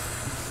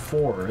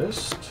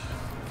 Forest.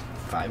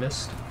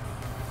 Fivest?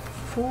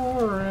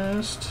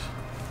 Forest.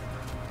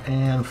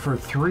 And for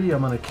 3,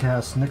 I'm going to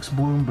cast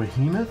Nyxbloom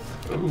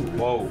Behemoth. Ooh,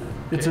 whoa.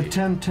 It's a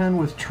 10/10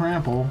 with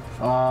Trample.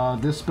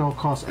 This spell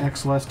costs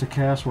X less to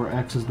cast, where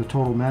X is the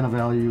total mana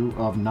value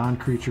of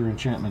non-creature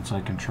enchantments I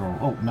control.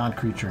 Oh,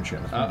 non-creature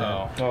enchantments.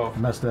 Oh, I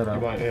messed that you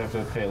up. might have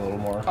to pay a little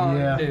more.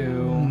 Yeah.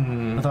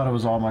 Undo. I thought it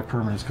was all my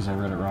permanents because I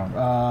read it wrong.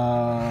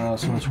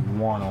 So it's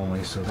 1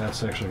 only, so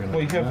that's actually going to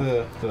Well, you have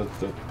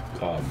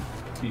the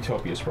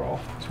Utopia Sprawl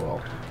as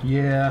well.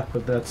 Yeah,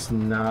 but that's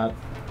not...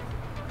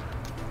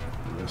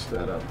 Messed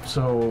that up.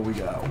 So we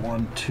got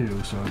 1,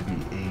 2, so it'd be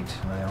 8.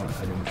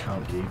 I didn't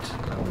count 8.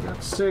 I only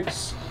got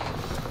 6.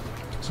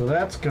 So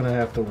that's gonna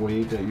have to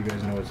wait. You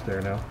guys know it's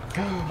there now.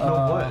 No,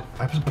 what?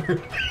 I was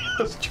barely.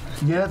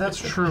 Yeah, that's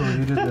true.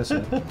 You did miss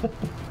it.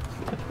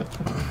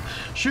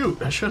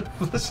 Shoot! I should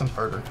have listened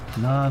harder.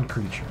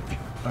 Non-creature.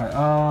 All right.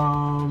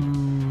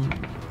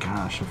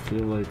 Gosh, I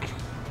feel like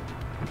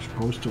I'm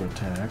supposed to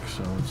attack,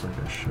 so it's like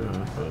I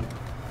should, but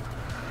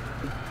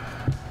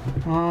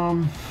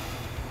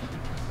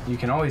You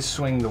can always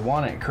swing the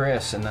 1 at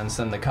Chris and then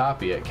send the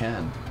copy at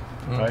Ken.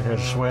 I can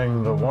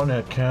swing the 1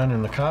 at Ken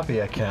and the copy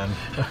at Ken.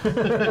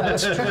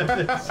 That's true.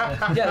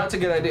 Yeah, that's a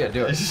good idea.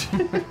 Do it.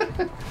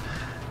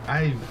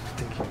 I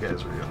think you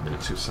guys are a little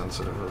too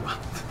sensitive about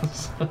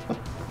this.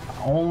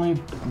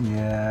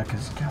 Yeah,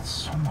 because it's got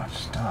so much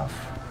stuff.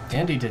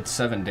 Andy did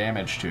 7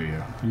 damage to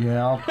you.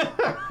 Yeah.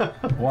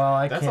 Well,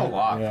 I That's can't. a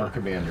lot yeah. for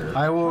Commander.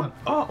 I will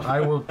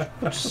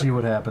see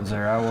what happens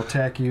there. I will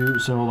attack you.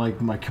 So,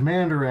 like, my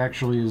commander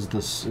actually is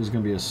going to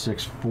be a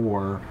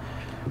 6/4,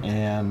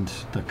 and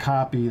the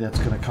copy that's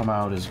going to come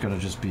out is going to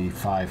just be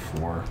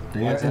 5/4.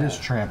 It is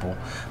trample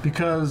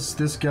because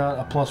this got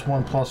a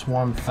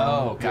 +1/+1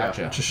 from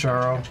Gotcha.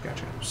 Chisharo.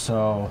 Gotcha.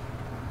 So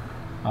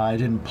I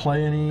didn't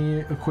play any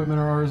equipment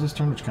or auras this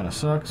turn, which kind of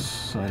sucks.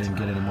 So I didn't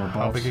get any more buffs.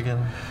 How big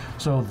again?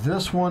 So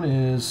this one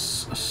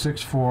is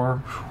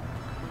 6/4,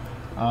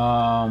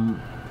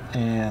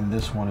 and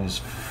this one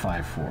is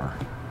 5/4.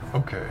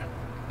 Okay.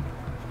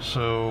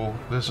 So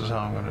this is how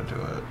I'm going to do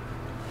it.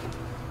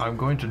 I'm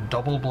going to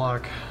double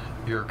block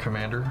your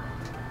commander,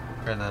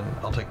 and then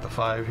I'll take the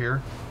 5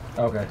 here.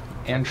 Okay.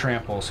 And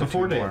trample, so So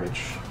 4 2 more.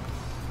 damage.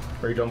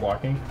 Are you done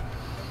blocking?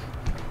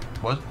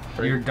 What?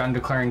 You're done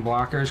declaring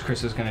blockers.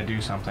 Chris is going to do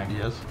something.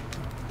 Yes.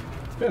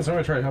 Yeah, so I'm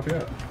going to try to help you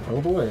out.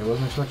 Oh boy, I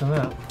wasn't expecting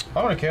that.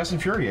 I'm going to cast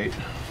Infuriate.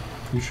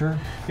 You sure?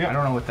 Yeah. I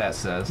don't know what that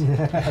says.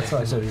 Yeah, that's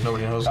what I said.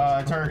 Nobody knows.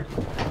 Turn.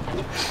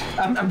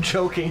 I'm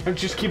joking.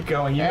 Just keep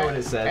going. You know what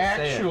it says.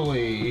 Say it.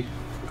 Actually,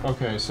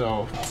 okay,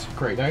 so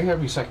great. Now you have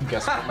me second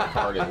guessing what my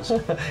card is.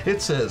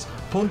 It says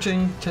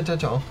punching cha cha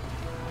cha.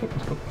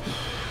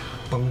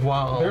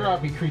 Wow. There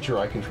not be creature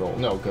I control.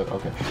 No, good,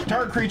 okay.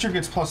 Target creature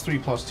gets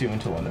 +3/+2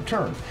 until end of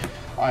turn.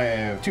 I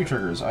have 2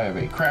 triggers. I have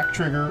a crack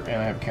trigger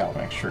and I have a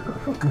Kalamax trigger.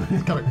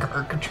 Got a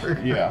Kark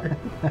trigger. Yeah.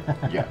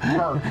 Yeah,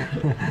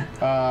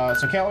 Kark.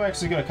 So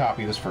Kalamax is going to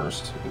copy this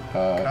first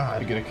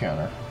to get a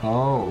counter.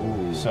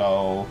 Oh.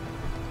 So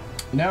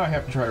now I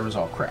have to try to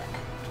resolve Crack.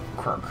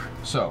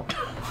 So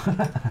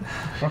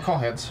I'll call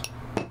heads.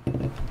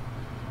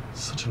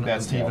 Such an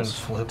That's uneven tails.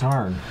 flip.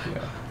 Darn. Yeah.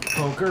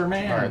 Poker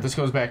man. All right, this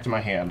goes back to my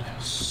hand.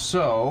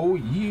 So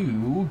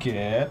you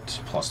get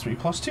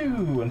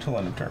 +3/+2 until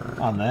end of turn.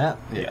 On that?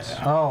 Yes.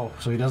 Oh,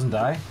 so he doesn't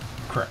die?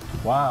 Correct.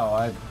 Wow,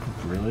 I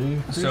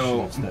really So,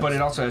 appreciate this. but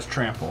it also has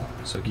trample,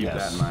 so keep Yes.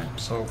 that in mind.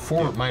 So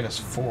 4 minus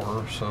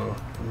 4. So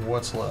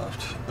what's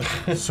left?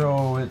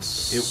 So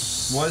it's...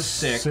 It was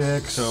 6,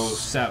 so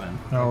 7.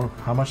 No,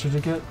 how much did you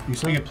get? You You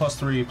said? get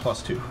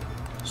 +3/+2.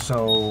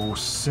 So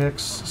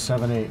 6,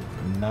 7, 8,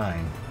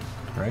 9,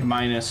 right?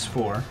 Minus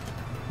 4.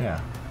 Yeah,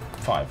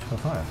 5. so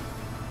 5.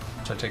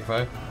 So I take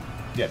 5.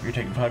 Yep, you're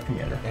taking 5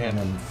 commander. And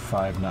then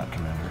 5 not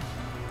commander.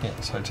 Yeah,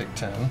 so I take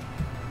 10.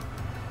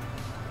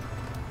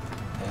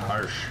 And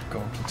Harsh. go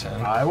up to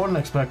 10. I wasn't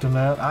expecting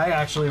that. I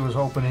actually was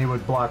hoping he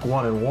would block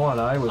 1 and 1.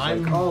 I was like,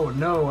 I'm- oh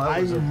no, I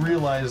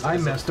realized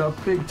messed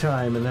up big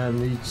time, and then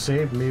he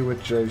saved me,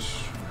 which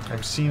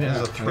I'm seen as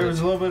a There threat.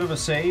 was a little bit of a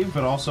save,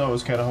 but also I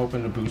was kind of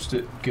hoping to boost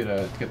it, get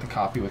the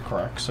copy with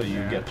Crack, so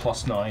you get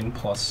 +9,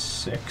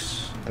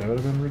 +6. that would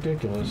have been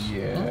ridiculous.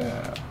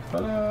 Yeah,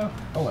 but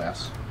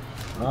alas.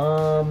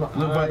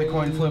 Live by the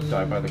coin flip,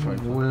 die by the coin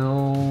flip.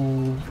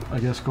 Will I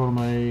guess go to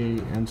my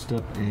end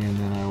step, and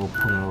then I will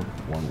put a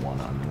 1/1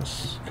 on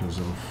this because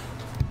of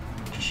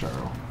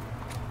Jasharo.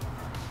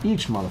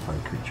 Each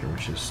modified creature,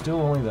 which is still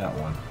only that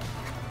one.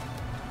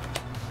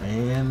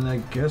 And I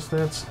guess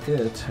that's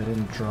it. I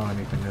didn't draw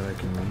anything that I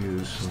can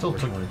use. Still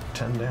took unfortunately.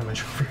 10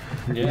 damage.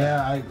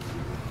 Yeah, I.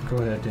 Go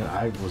ahead, Dan.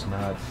 I was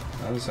not.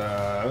 That was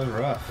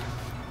rough.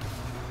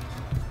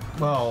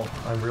 Well,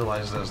 I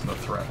realized there's the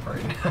threat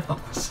right now,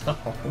 so...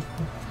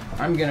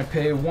 I'm gonna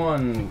pay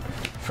 1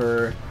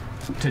 for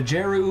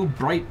Tajeru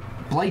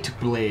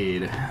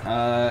Blightblade.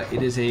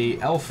 It is a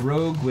elf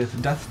rogue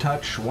with death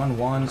touch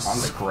 1/1 on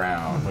the Oh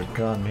ground. my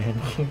god, man.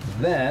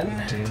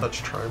 Then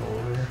Touch tribal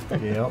over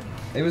here.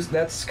 Yep.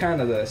 that's kind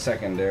of the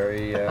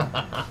secondary.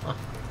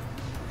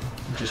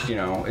 Just, you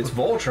know, it's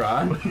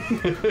Voltron.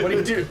 What do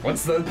you do?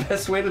 What's the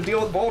best way to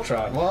deal with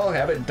Voltron? Well,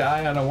 have it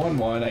die on a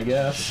 1/1, I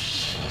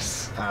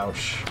guess.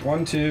 Ouch.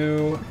 1,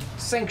 2,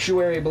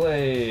 Sanctuary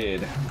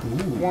Blade.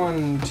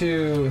 1,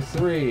 2,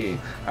 3.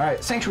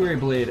 Alright, Sanctuary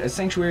Blade. As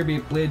Sanctuary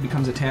Blade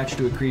becomes attached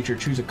to a creature,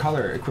 choose a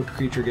color. Equipped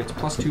creature gets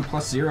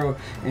 +2/+0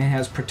 and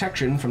has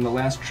protection from the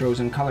last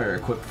chosen color,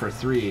 equipped for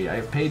 3. I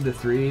have paid the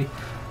 3.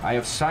 I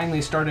have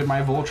finally started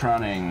my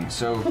Voltroning.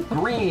 So,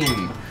 green.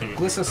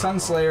 Glissa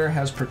Sunslayer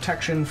has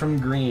protection from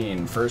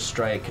green. First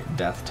strike,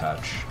 death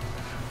touch.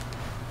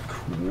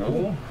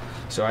 Cool.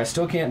 So I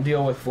still can't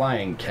deal with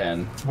flying,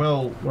 Ken.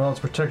 Well, Well, it's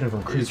protection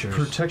from it's creatures.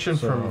 protection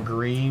so- from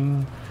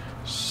green,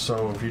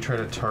 so if you try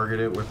to target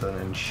it with an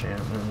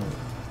enchantment,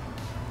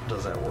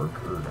 does that work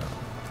or no?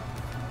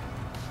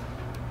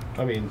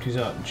 I mean, he's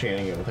not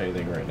enchanting it with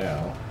anything right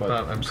now, but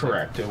I'm saying-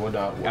 correct, it would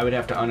not I work. would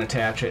have to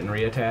unattach it and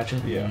reattach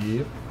it? Yeah.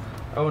 Yep.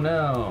 Oh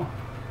no.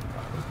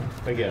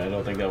 Again, I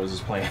don't think that was his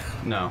plan.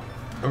 No.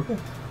 Okay.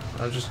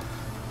 I just...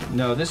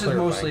 No, this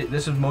Clarifying.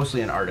 is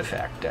mostly an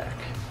artifact deck.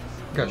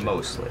 Gotcha.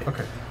 Mostly.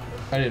 Okay.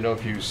 I didn't know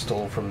if you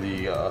stole from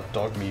the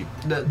dog meat.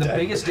 The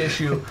biggest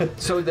issue,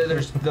 so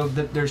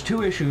there's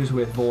 2 issues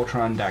with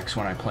Voltron decks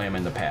when I play them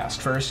in the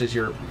past. First is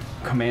your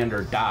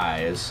commander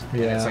dies,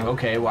 and it's Yeah. like,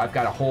 okay, well I've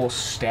got a whole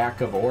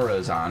stack of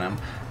auras on him.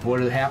 What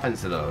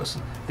happens to those?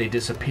 They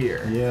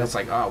disappear. Yeah. It's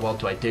like, oh well,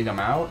 do I dig them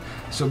out?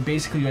 So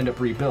basically you end up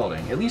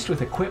rebuilding. At least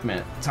with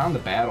equipment, it's on the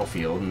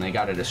battlefield, and they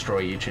got to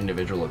destroy each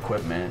individual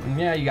equipment. And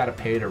yeah, you got to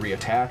pay to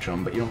reattach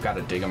them, but you don't got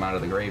to dig them out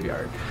of the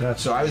graveyard.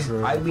 That's so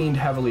true. I leaned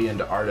heavily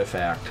into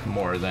artifact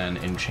more than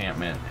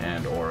enchantment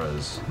and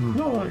auras.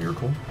 No, you're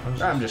cool.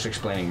 I'm just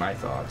explaining my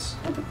thoughts.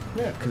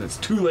 Yeah, because it's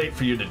too late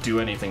for you to do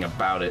anything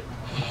about it.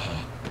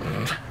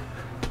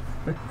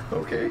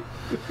 Okay.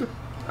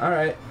 All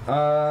right.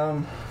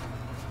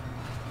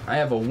 I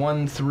have a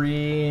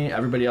 1/3.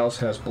 Everybody else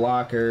has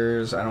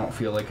blockers. I don't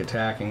feel like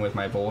attacking with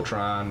my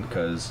Voltron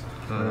because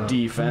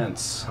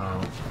defense.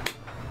 Oh.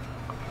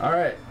 All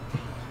right.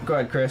 Go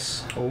ahead,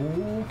 Chris.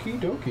 Okie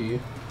dokie.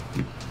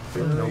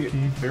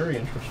 Very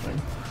interesting.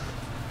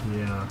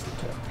 Yeah.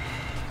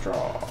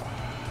 Draw.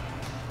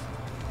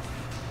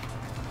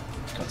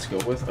 Let's go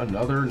with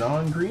another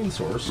non-green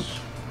source.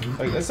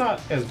 Like, it's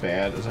not as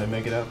bad as I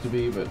make it out to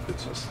be, but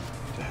it's just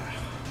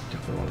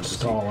definitely wanted to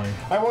Stalling.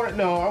 I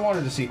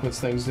wanted to sequence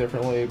things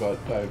differently, but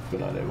I've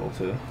been unable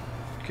to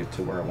get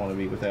to where I want to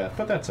be with that.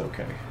 But that's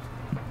okay.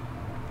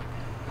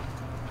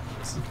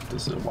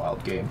 This is a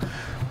wild game.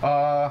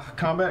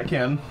 Combat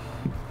Ken.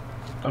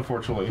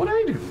 Unfortunately. What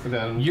did I do?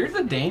 Then You're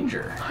the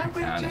danger, I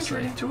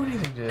honestly. didn't do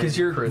anything. Because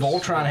your Chris.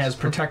 Voltron has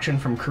protection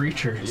from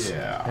creatures.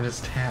 yeah. And it's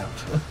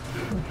tapped.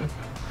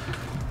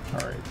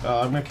 Alright,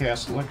 I'm going to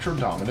cast Electro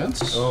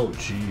Dominance. Oh,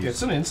 jeez.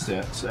 It's an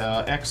instant.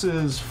 X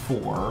is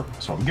 4,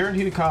 so I'm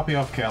guaranteed a copy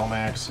off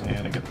Kalamax,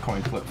 and I get the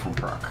coin flip from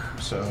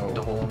Kruk. So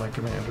Double on my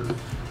commander.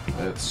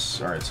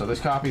 it's alright. So this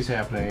copy's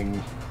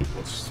happening.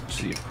 Let's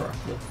see if Kruk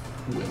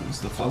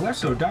wins the flip.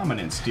 Electro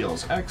Dominance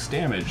deals X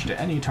damage to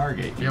any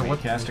target. You Yeah, may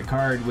what- cast a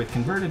card with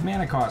converted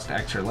mana cost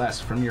X or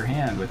less from your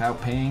hand without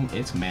paying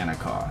its mana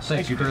cost.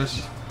 Thanks,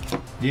 Chris.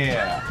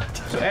 Yeah.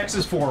 So X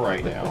is 4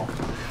 right now.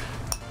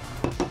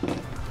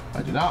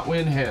 I do not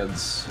win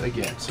heads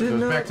again, so it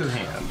goes back to the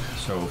hand.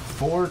 So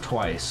 4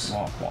 twice.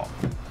 Womp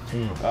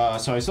womp.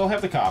 So I still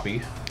have the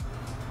copy.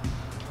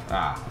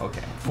 Ah,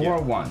 okay. 4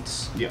 Yeah.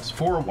 once. Yes,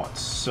 4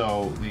 once.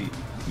 So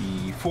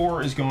the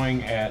 4 is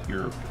going at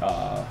your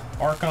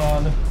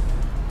Archon,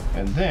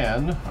 and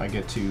then I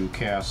get to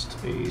cast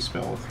a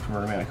spell with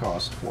converted mana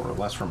cost 4 or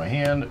less from my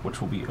hand,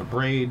 which will be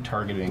Abrade,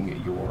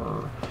 targeting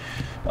your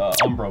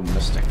Umbra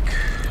Mystic.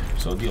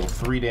 So deal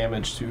 3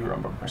 damage to your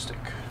Umbra Mystic.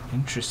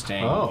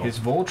 Interesting. Oh. His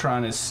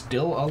Voltron is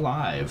still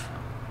alive.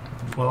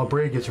 Well,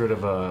 Braid gets rid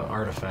of an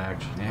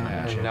artifact.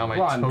 Yeah. And now my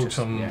Well, I'm just-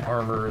 totem yeah.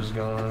 armor is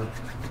gone,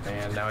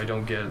 and now I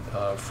don't get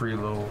free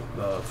low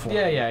form.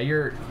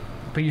 Yeah,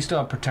 but you still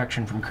have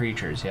protection from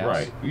creatures, yes?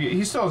 Right.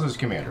 He still has his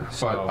commander,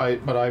 So-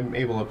 but I'm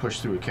able to push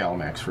through a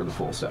Kalamax for the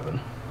full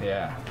 7.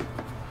 Yeah.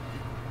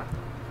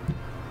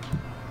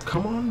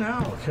 Come on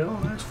now,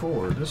 Kalamax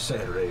forward this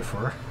Saturday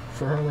for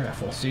a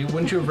raffle. So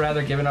wouldn't you have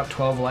rather given up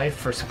 12 life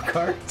for some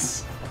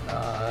cards?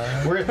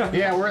 We're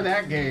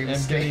that game.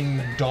 I'm getting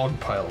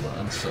dogpiled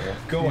on, so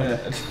Go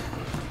ahead.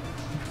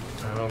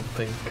 I don't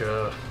think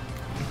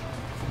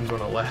I'm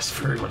going to last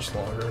very much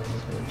longer.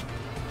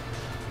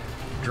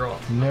 Draw.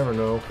 You never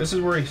know. This is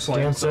where he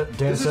slams. Dan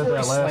This is said where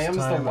he that last slams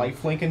the time.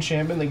 lifelink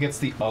enchantment that gets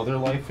the other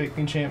lifelink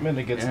enchantment.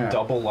 It gets Yeah.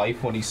 double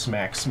life when he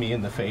smacks me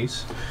in the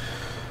face.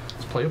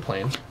 Let's play a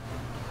plane.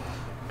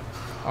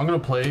 I'm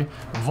going to play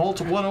Vault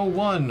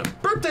 101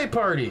 Birthday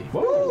Party.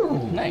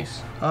 Woo!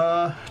 Nice.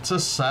 It's a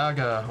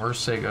saga or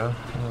Sega,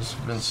 as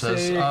Vince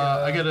says.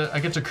 Sega. I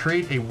get to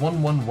create a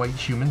 1/1 white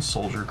human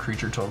soldier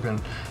creature token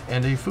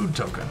and a food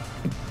token.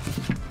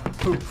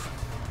 Poof.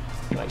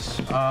 Nice.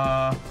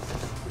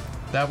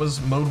 That was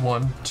mode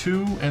 1.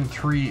 2 and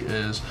 3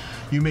 is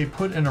you may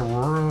put an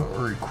Aurora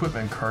or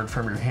equipment card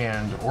from your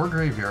hand or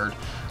graveyard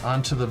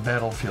onto the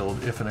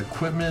battlefield. If an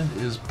equipment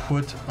is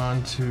put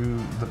onto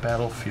the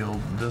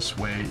battlefield this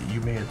way, you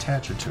may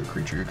attach it to a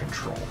creature you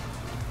control.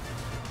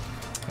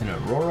 An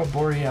Aurora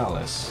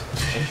Borealis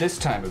at this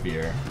time of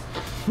year.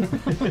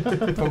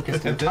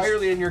 Focused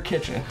entirely in your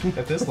kitchen.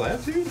 At this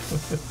latitude?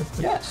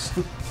 Yes.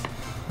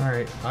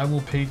 Alright, I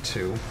will pay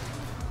 2.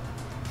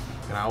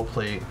 And I'll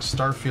play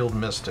Starfield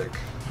Mystic.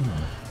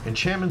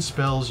 Enchantment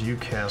spells you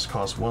cast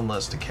cost 1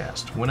 less to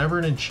cast. Whenever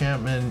an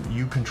enchantment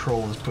you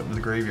control is put into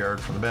the graveyard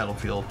from the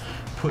battlefield,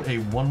 put a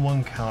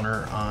 1/1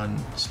 counter on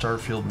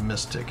Starfield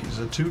Mystic. He's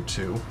a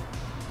 2/2.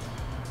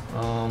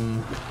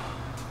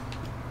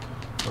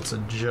 Let's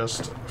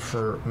adjust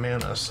for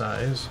mana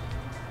size.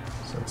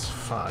 So that's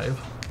 5.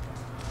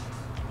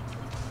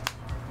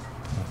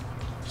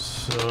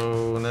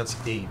 So, and that's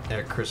 8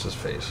 at Chris's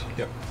face.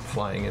 Yep.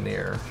 Flying in the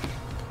air.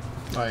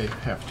 I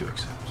have to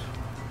accept.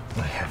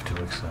 I have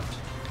to accept.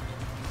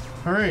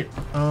 Alright,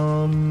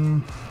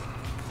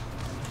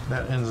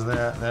 that ends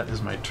that. That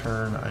is my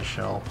turn. I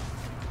shall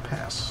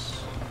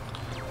pass.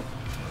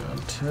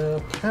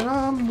 Untap. And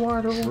I'm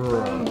wide open.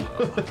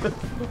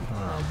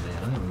 Oh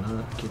man, I'm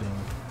not getting.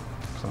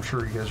 I'm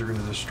sure you guys are going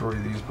to destroy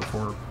these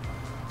before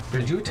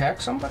Did you attack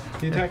somebody?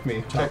 He attacked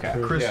me. Okay.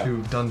 Chris, Yeah.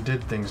 who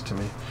did things to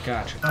me.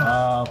 Gotcha.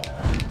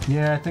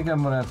 Yeah, I think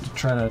I'm gonna have to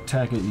try to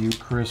attack at you,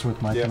 Chris,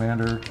 with my Yep.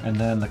 commander, and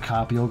then the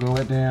copy will go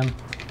at Dan.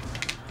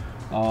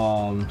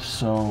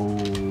 So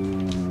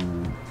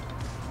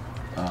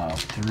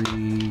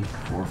 3,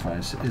 4,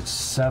 5, 6. It's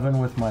 7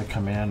 with my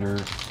commander,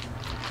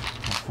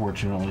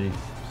 unfortunately,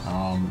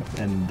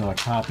 and the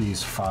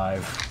copy's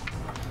 5.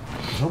 I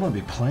was hoping to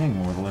be playing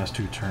more the last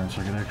 2 turns,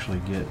 so I could actually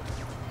get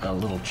a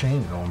little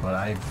chain going. But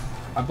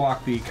I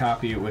blocked the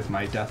copy with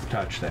my Death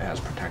Touch that has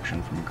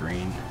protection from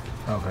green.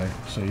 okay,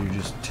 so you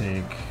just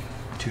take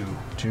 2.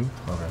 2.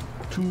 Okay.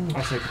 2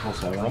 I'll take the full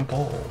 7.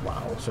 Rumple.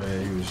 Wow. So yeah,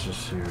 he was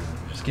just here.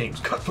 This game's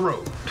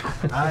cutthroat.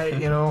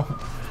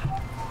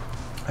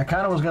 I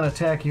kind of was gonna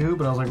attack you,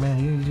 but I was like, man,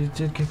 you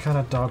did get kind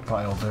of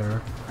dogpiled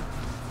there.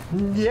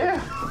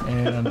 Yeah.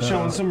 And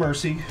Showing some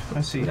mercy.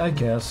 I see. I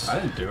guess. I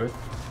didn't do it.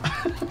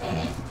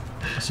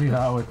 See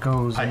how it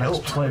goes I the next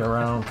helped. play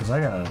around, because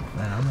I'm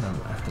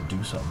gonna have to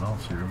do something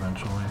else here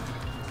eventually.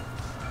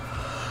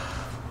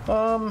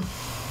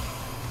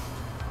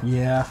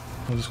 Yeah,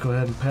 I'll just go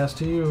ahead and pass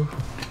to you.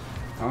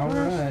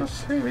 Alright.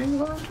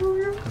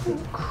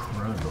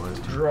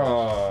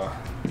 Draw.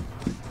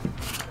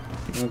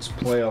 Let's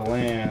play a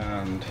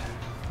land.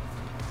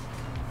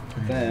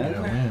 Then- Yeah,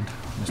 land.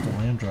 Missed a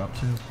land drop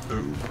too.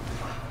 Ooh,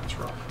 that's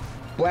rough.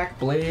 Black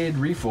Blade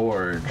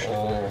Reforge.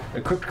 Oh.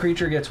 Equipped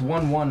creature gets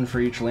 1/1 for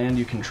each land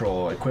you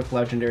control. Equip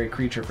legendary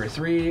creature for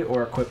 3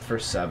 or equip for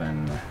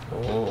 7.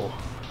 Oh.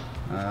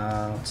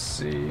 Let's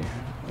see.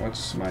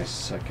 What's my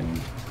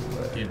second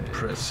blade?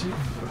 Impressive.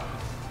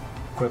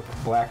 Equip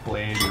Black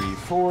Blade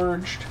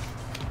Reforged.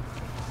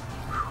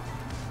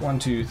 1,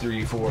 2,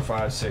 3, 4,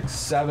 5, 6,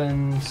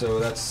 7. So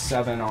that's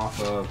 7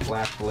 off of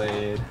Black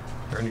Blade. Are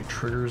there any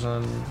triggers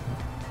on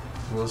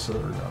Glissa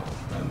or no?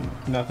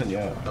 Nothing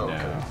yet. Oh, okay.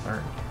 No.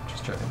 Alright.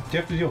 Just checking. Do you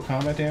have to deal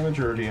combat damage,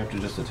 or do you have to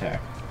just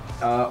attack?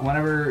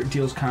 Whenever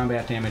deals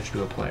combat damage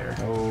to a player.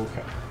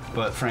 Okay.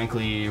 But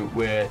frankly,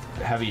 with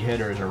heavy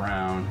hitters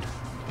around,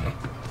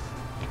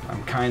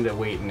 I'm kind of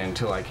waiting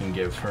until I can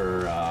give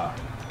her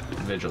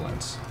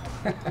vigilance.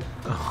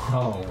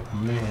 Oh,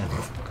 man.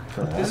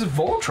 This is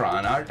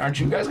Voltron. Aren't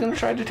you guys going to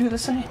try to do the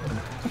same?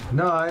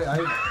 No, I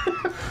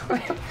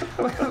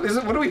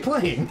What are we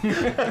playing?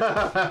 it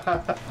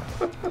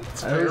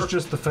was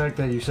just the fact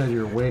that you said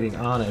you're waiting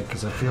on it,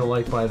 because I feel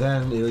like by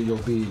then you'll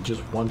be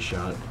just one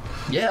shot.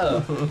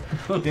 Yeah.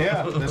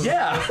 Yeah.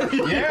 Yeah.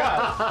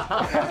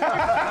 Yeah.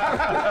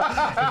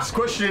 This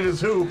question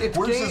is who?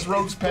 Where's this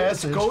rogue's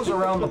passage? It goes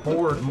around the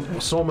board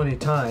so many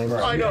times.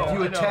 I know, If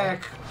you I know.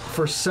 attack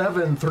for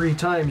 7 3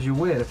 times, you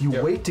win. If you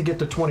wait to get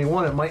to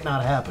 21, it might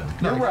not happen.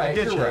 You're right.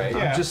 get You're you. right.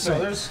 Yeah. just no,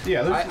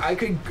 saying. there's I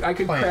could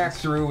plans. crack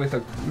through with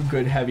a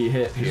good heavy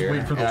hit here.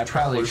 wait for and I those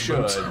probably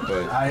traveler's should, boots.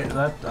 but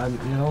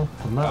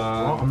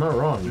I'm not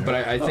wrong. But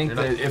I think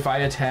you're that not. if I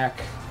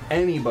attack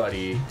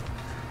anybody,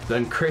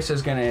 then Chris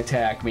is going to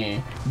attack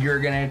me, you're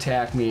going to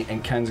attack me,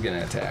 and Ken's going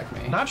to attack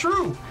me. Not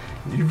true.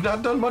 You've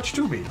not done much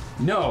to me.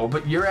 No,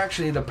 but you're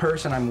actually the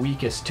person I'm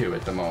weakest to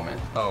at the moment.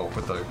 Oh,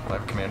 with the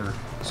live commander.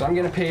 So I'm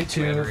going to pay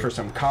 2 Commandery. for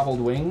some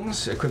cobbled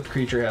wings. Equipped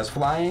creature has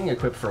flying.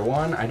 Equipped for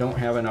 1. I don't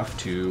have enough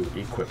to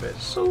equip it.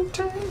 So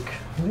tank.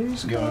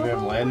 These You want to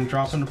have Aladdin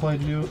drop into play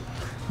to do it?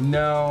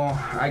 No,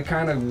 I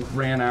kind of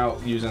ran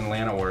out using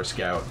Llanowar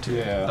Scout to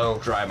Yeah.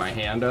 dry my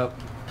hand up.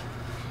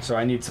 So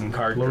I need some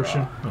card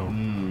Lotion. draw. Oh.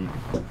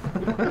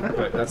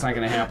 But that's not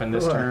going to happen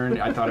this turn.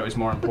 I thought it was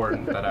more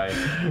important that I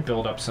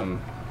build up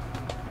some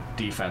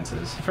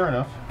defenses. Fair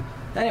enough.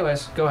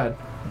 Anyways, go ahead.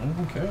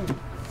 Okay.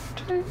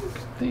 Tank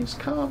these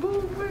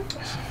cobbled wings.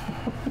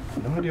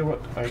 No idea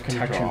what I can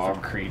Protection draw.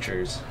 from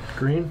creatures.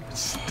 Green?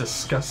 It's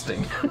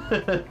disgusting.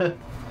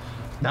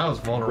 Now it's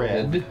vulnerable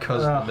Red.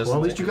 because Well, of the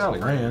at least you got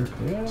land.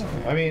 Yeah.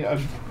 I mean, I'm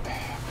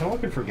kind of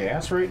looking for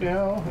gas right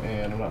now,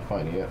 and I'm not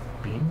finding it.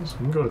 beans. You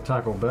can go to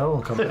Taco Bell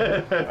and come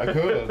back. I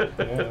could.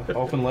 Yeah.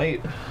 Open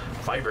late.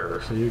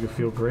 Fiber. So you can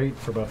feel great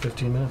for about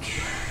 15 minutes.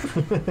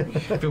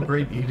 I feel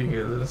great eating it.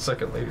 And a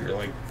second later, you're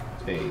like,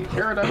 A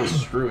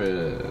Paradise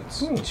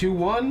Druids.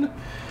 2/1.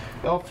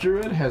 Elf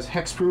Druid has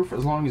hexproof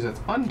as long as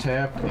it's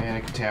untapped, and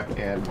it can tap and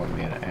add 1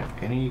 mana at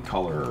any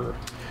color.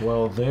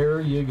 Well, there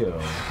you go.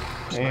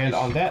 And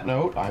on that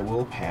note, I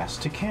will pass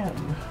to Ken.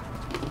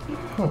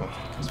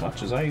 As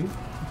much as I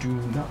do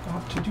not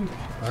want to do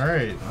that. all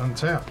right,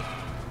 untap.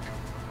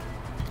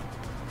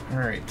 All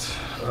right,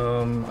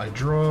 I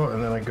draw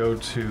and then I go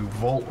to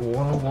Vault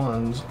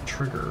 101's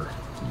trigger.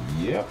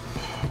 Yep.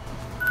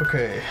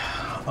 Okay,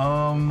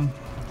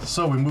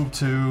 so we move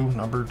to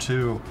number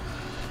 2.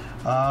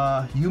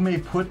 You may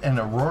put an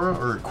Aurora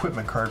or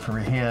equipment card from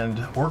your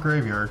hand or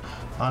graveyard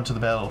onto the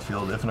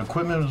battlefield. If an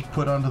equipment is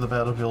put onto the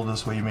battlefield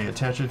this way, you may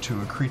attach it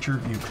to a creature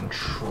you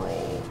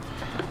control.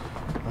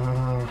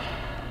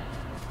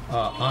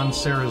 On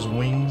Sarah's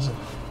wings,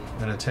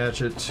 and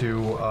attach it to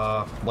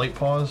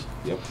Light-Paws.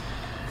 Yep.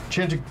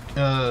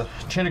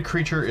 Enchanted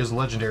creature is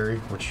legendary,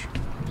 which,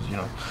 you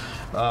know,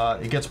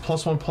 it gets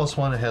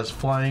 +1/+1. It has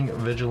flying,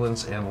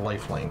 vigilance, and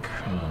lifelink.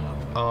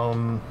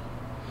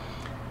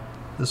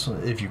 This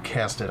one, if you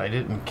cast it, I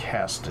didn't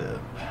cast it.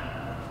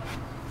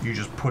 You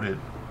just put it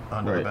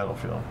onto the Right.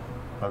 battlefield.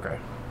 Okay,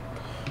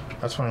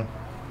 that's fine.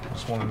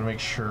 Just wanted to make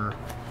sure.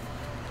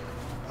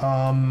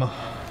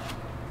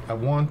 I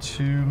want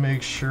to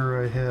make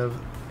sure I have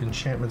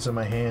enchantments in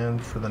my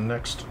hand for the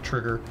next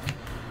trigger.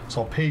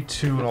 So I'll pay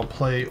 2 and I'll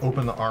play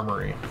Open the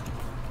Armory.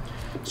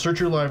 Search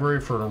your library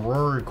for an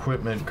Aurora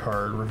equipment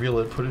card, reveal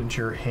it, put it into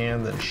your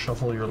hand, then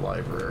shuffle your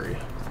library.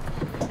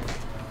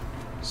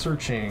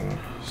 Searching.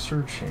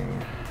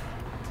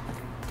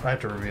 I have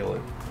to reveal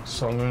it.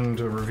 So I'm going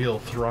to reveal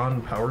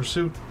Thrawn Power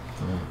Suit.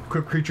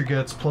 Equipped creature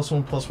gets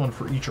 +1/+1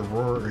 for each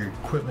Aurora or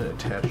equipment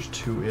attached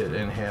to it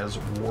and has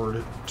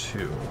Ward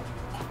 2.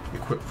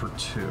 Equipped for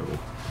 2.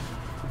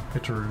 I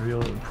have to reveal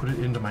it and put it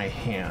into my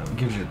hand.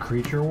 Gives your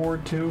creature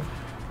ward too?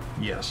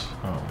 Yes.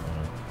 Oh,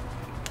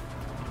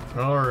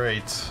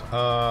 Alright.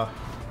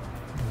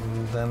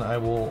 Then I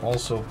will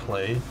also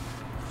play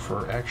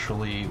for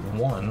actually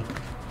 1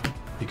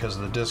 because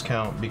of the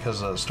discount,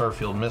 because of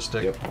Starfield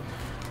Mystic. Yep.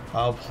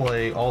 I'll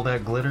play All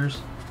That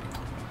Glitters.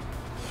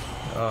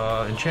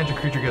 Enchanted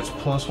creature gets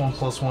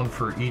 +1/+1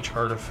 for each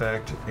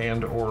artifact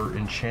and or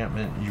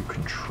enchantment you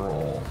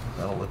control.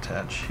 That'll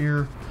attach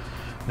here.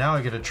 Now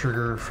I get a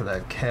trigger for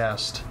that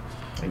cast.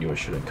 I knew I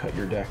should have cut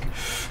your deck.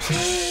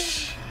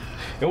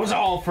 It was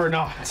all for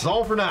naught. It's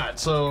all for naught,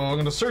 so I'm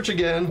going to search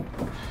again.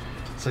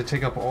 So I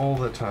take up all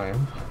the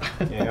time.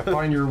 Yeah,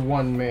 find your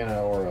 1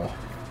 mana aura.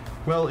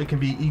 Well, it can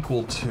be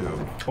equal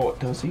to, Oh, it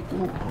does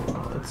equal.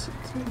 Let's see.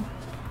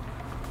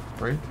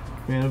 right?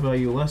 Mana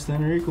value less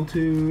than or equal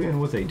to, and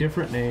with a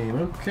different name.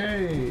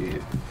 Okay.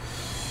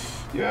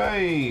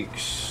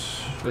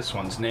 Yikes. This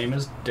one's name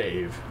is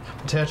Dave.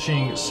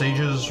 Attaching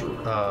Sage's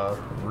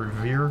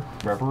Revere.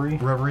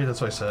 Reverie,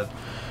 that's what I said.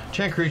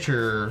 Enchant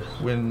creature.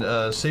 When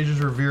Sage's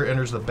Revere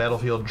enters the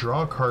battlefield,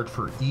 draw a card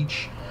for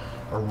each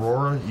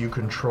Aurora you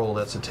control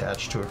that's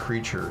attached to a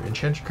creature.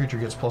 Enchanted creature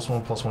gets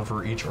 +1/+1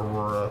 for each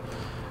Aurora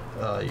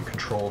you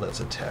control that's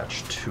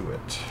attached to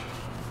it.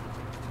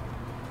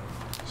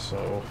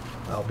 So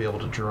I'll be able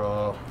to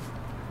draw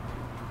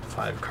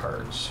 5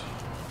 cards.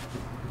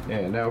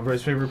 And now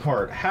everybody's favorite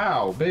part.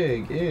 How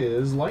big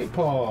is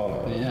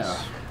Light-Paws? Yeah.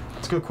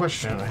 That's a good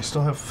question. I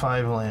still have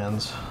 5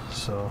 lands,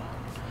 so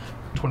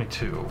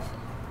 22.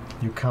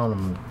 You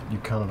counted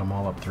them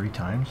all up 3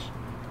 times?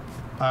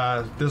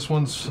 This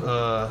one's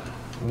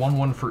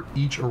 1/1 for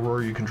each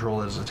Aurora you control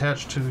that is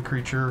attached to the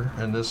creature,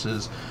 and this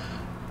is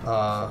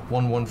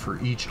 1/1 for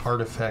each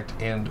artifact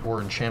and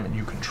or enchantment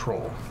you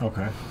control.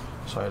 Okay.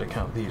 So I had to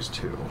count these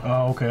 2.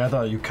 Oh, okay. I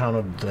thought you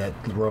counted that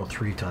row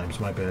 3 times.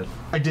 My bad.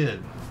 I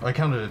did. I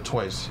counted it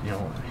twice, you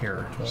know,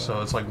 here.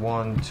 So it's like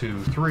 1,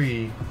 2,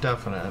 3,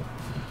 definite.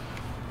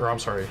 Or I'm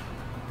sorry.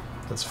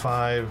 That's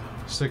 5,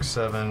 6,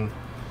 7,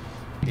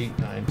 8,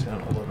 9,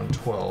 10, 11,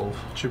 12.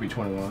 Should be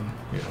 21.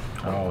 Yeah.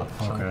 Oh,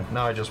 So okay.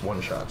 now I just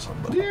one-shot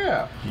somebody.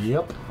 Yeah.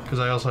 Yep. Because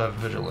I also have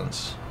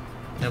Vigilance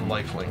and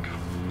Lifelink.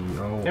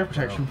 Oh, Yeah,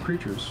 protection from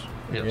creatures.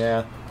 Yes.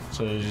 Yeah.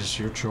 So it's just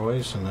your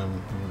choice, and then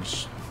you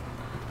just,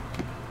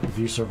 if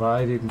you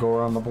survive, you can go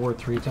around the board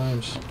 3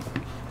 times.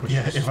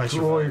 Yeah, if I Well,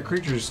 survive. your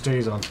creature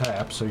stays on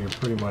tap, so you're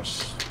pretty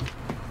much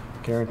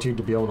guaranteed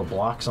to be able to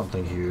block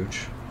something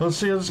huge. Let's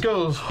see how this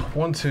goes.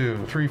 1, 2,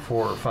 3,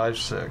 4, 5,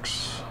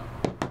 6.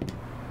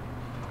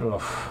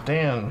 Ugh.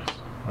 Dan,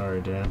 All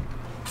right, Dan.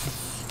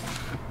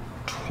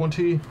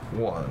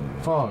 21.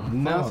 Fog.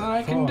 Nothing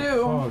I can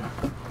do. Fog.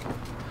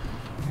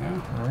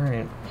 Yeah.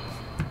 Alright.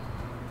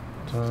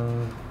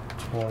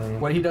 20.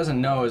 What he doesn't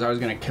know is I was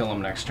gonna kill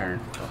him next turn.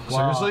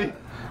 Seriously?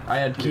 I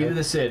had key to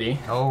the city,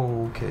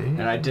 Okay.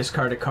 and I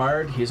discard a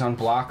card. He's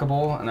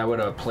unblockable, and I would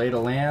have played a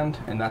land,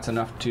 and that's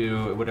enough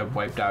to, it would have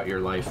wiped out your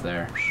life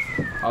there.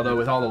 Although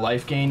with all the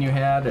life gain you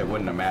had, it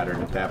wouldn't have mattered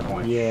at that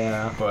point.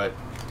 Yeah. But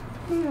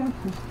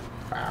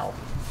Wow.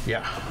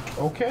 Yeah.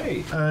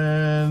 Okay.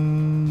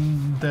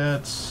 And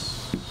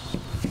that's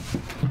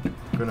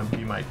gonna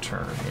be my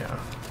turn, yeah.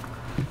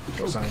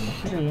 'Cause I'm-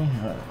 Okay.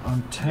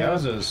 Untap.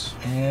 Yowzas.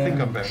 And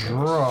think I'm back in this.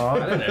 draw. I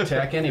didn't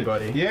attack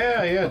anybody.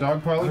 Yeah,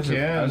 dogpiling I was a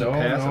can.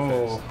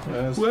 pacifist.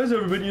 Yes. Why is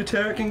everybody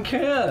attacking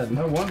Ken?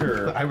 No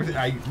wonder.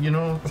 you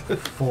know,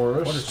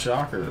 Forest. What a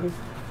shocker.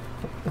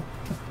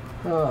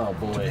 Oh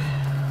boy.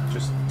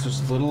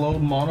 Just little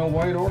old mono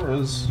white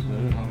auras.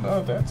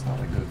 Oh, that's not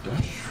a good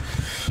dish.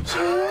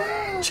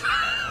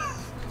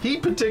 he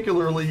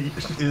particularly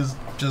is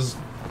just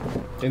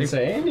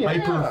Insane? Yeah.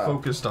 hyper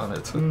focused on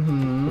it.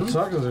 It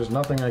sucks is there's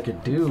nothing I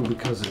could do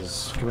because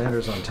his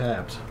commander's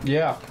untapped.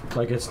 Yeah.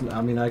 Like it's,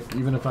 I mean,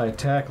 even if I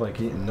attack, like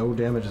no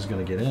damage is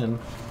gonna get in.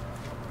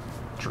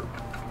 True.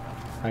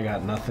 I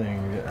got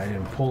nothing. I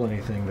didn't pull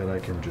anything that I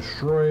can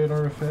destroy an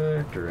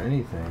artifact or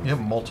anything. You have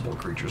multiple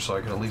creatures, so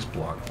I can at least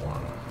block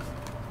one.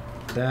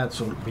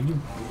 That's what you.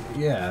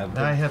 Yeah. And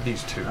I have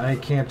these 2. I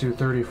can't do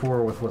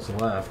 34 with what's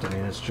left. I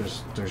mean, it's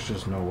just there's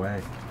just no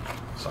way.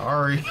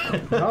 Sorry.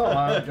 No,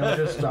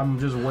 I'm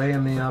just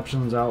weighing the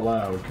options out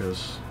loud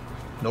because.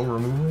 No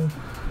removal?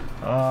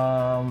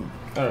 I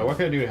don't know. What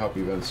can I do to help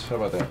you, Vince? How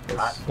about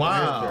that?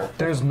 Wow.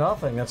 There's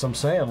nothing. That's what I'm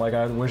saying. Like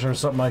I wish there was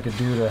something I could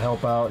do to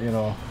help out. You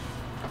know.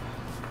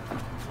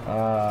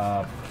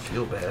 I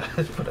feel bad,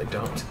 but I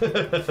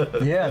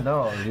don't. Yeah.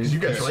 No. You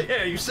guys are like,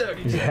 yeah, you suck.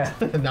 Yeah.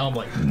 And now I'm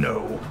like,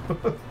 no.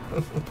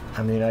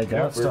 I mean, I got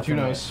Yeah, we're stuff. too in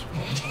nice.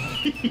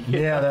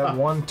 Yeah, that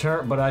one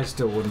turn, but I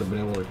still wouldn't have been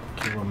able to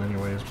kill him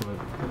anyways. But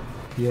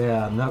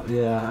yeah,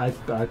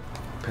 I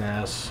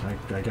pass.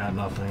 I got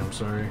nothing. I'm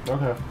sorry.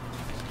 Okay.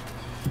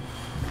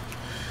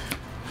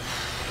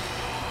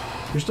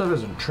 Your stuff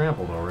isn't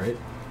trampled, though, right?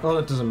 Oh,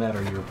 that doesn't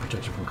matter. You're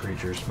protected from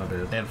creatures. My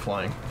bad. And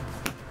flying.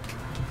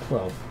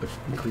 Well,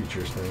 the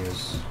creatures thing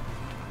is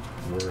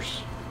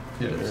worse.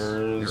 It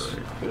There's is.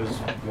 You're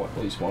right. at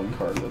least one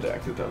card in the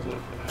deck that does it.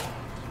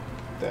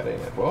 That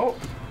ain't it. Well,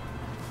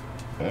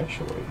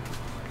 actually,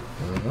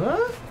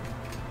 Huh?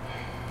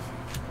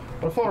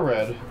 but for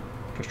red,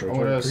 Destroy I'm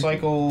gonna target creature.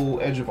 cycle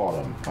Edge of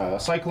Autumn.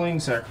 Cycling,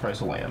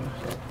 sacrifice a land.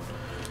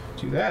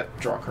 So, do that.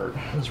 Draw a card.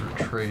 Does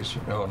retrace?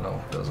 Oh no,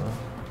 it doesn't.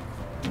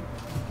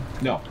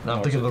 No, No,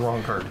 I'm thinking of the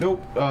wrong card.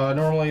 Nope.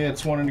 Normally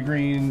it's 1 in the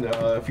green.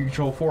 If you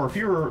control 4 or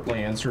fewer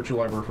lands, search your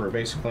library for a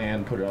basic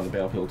land, put it on the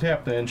battlefield,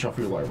 tap, then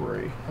shuffle your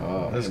library.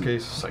 In this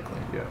case,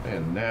 cycling. Yeah,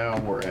 and now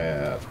we're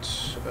at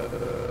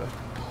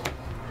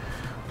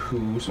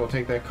Pooh. So I'll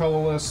take that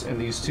colorless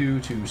and these 2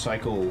 to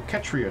cycle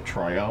Ketria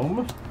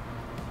Triome.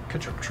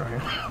 Ketchup try.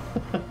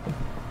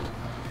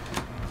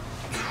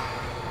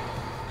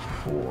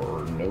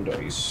 For no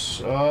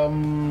dice.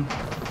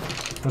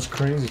 What's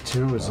crazy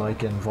too is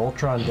like in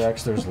Voltron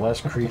decks, there's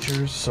less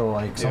creatures, so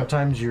like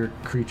sometimes your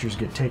creatures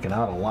get taken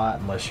out a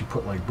lot unless you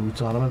put like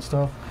boots on them and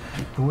stuff.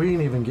 But we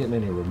ain't even getting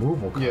any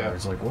removal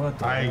cards. Like what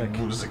the heck?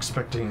 I was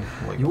expecting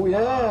like. We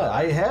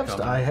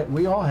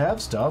all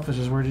have stuff. It's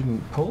just we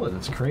didn't pull it.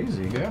 It's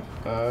crazy. Yeah.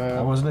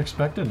 I wasn't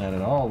expecting that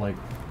at all. Like,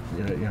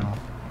 you know.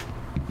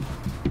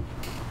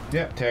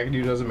 Yeah, tagging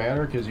you doesn't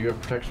matter because you have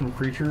protection from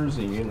creatures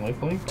and you gain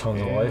lifelink.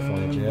 Tons of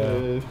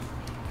lifelink,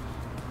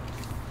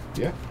 yeah.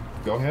 Yeah,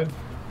 go ahead.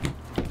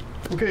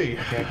 Okay.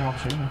 Attack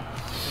option.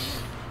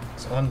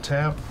 Let's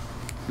untap.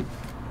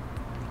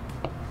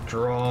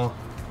 Draw.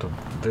 The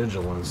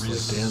vigilance. Like Dan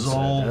said,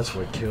 Resolve. that's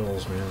what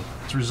kills, man.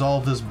 Let's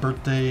resolve this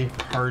birthday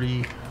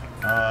party.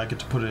 I get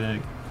to put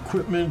in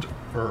equipment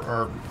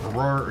or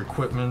Aurora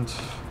equipment.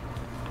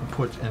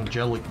 Put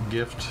angelic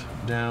gift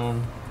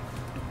down.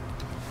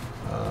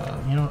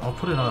 You know, I'll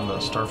put it on the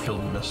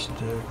Starfield Mystic.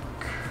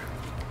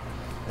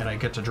 And I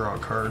get to draw a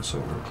card, so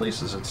it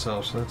replaces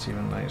itself, so that's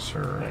even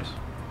nicer. Nice.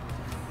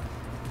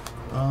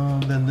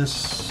 Then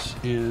this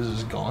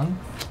is gone.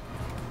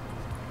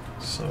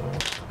 So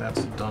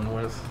that's done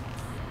with.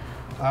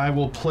 I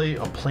will play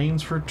a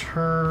Plains for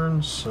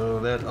turn, so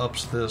that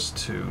ups this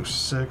to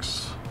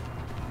 6.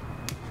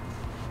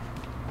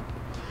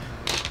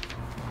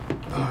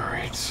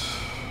 Alright.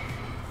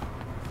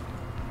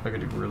 I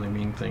could do really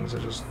mean things, I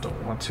just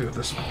don't want to at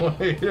this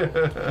point.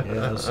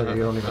 Yeah, so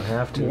you don't even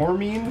have to. More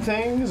mean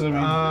things? I mean,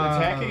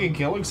 attacking and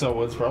killing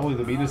someone's probably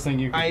the meanest thing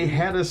you can I do.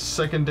 had a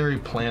secondary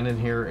plan in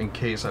here in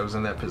case I was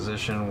in that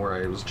position where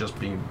I was just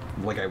being,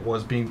 like I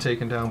was being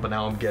taken down, but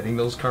now I'm getting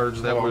those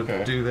cards that would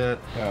do that.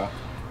 Yeah.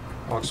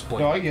 I'll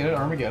explain. No, I get it.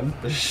 Armageddon.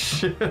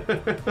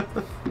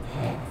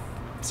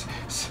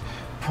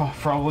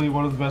 Probably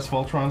one of the best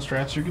Voltron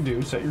strats you can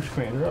do. Set your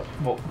commander up.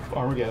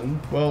 Armageddon.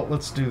 Well,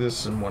 let's do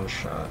this in one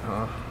shot,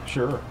 huh?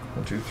 Sure.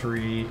 1, 2,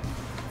 3,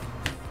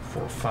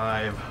 4,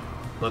 5.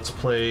 Let's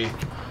play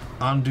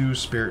Undo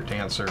Spirit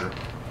Dancer.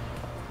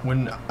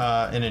 When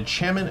an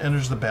enchantment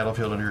enters the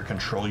battlefield under your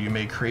control, you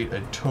may create a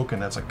token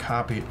that's a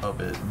copy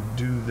of it.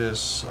 Do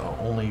this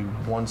only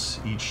once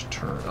each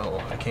turn.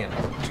 Oh, I can't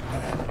do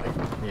that.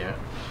 Yeah.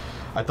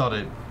 I thought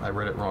I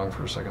read it wrong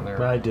for a second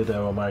there. I did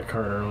that with my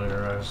card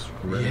earlier. I was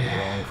read it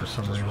wrong for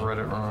some reason. Read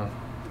it wrong.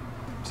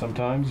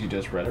 Sometimes you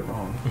just read it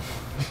wrong.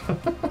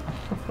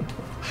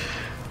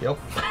 Yep.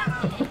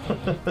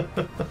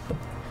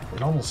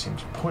 It almost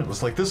seems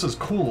pointless. Like, this is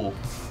cool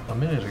a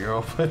minute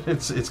ago, but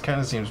it's kind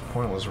of seems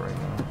pointless right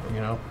now, you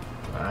know?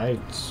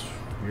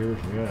 You're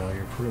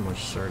pretty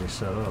much already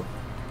set up.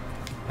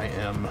 I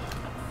am.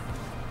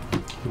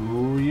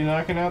 Who are you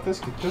knocking out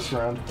this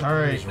round? All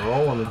right. He's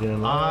rolling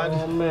again. Odd,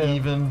 Oh, man.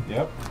 even.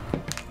 Yep.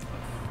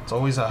 It's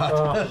always odd.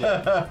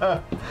 Oh.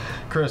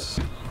 Chris.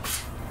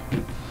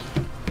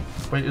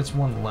 Wait, it's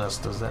one less.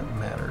 Does that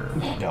matter?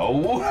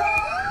 No.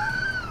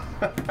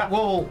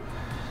 Well,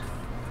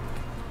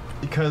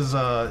 because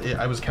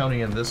I was counting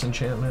in this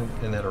enchantment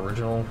in that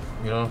original,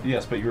 you know?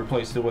 Yes, but you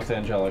replaced it with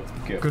angelic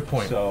gift. Good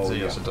point. So,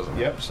 yes, it doesn't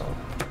matter. Yep. So.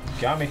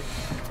 Got me.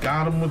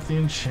 Got him with the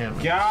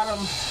enchantment. Got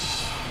him.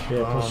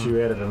 Yeah, plus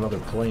you added another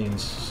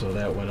planes, so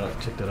that went up,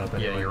 ticked it up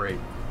anyway. Yeah, you're right.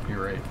 You're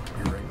right.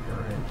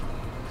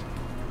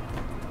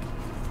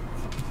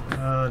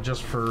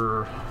 Just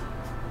for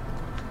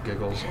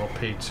giggles, I'll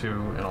pay 2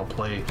 and I'll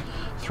play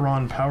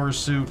Thrawn Power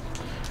Suit.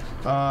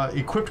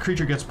 Equipped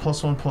creature gets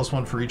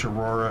 +1/+1 for each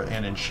Aurora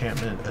and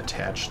enchantment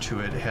attached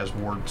to it. It has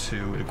Ward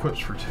 2. It equips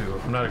for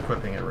 2. I'm not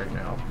equipping it right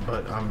now,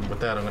 but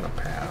with that I'm going to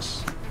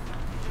pass.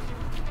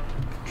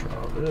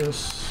 Draw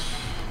this.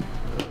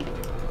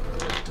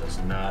 It does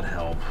not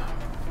help.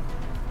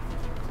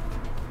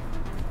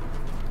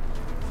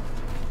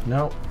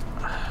 Nope.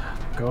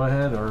 Go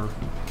ahead or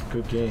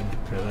good game,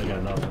 because I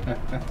got nothing.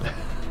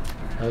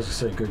 I was going to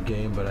say good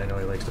game, but I know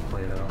he likes to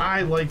play it out.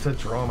 I like to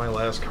draw my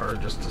last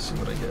card just to see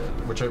what I get,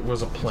 which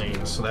was a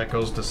plane, so that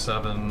goes to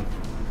 7.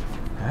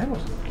 I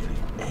wasn't getting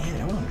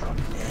any. I wasn't drawing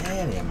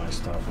any of my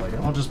stuff. Like,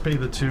 I'll just pay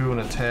the 2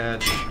 and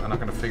attach. I'm not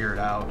going to figure it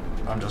out.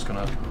 I'm just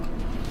going to...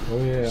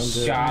 oh yeah, I'm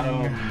dead. Got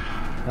him.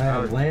 I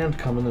have land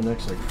coming the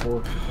next like 4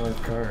 or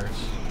 5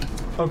 cards.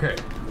 Okay.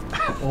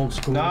 Old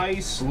school.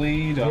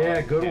 Nicely done.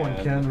 Yeah, good one,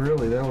 Ken.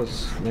 Really, that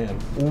was, man.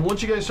 Well,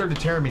 once you guys started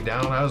tearing me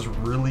down, I was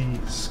really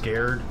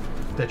scared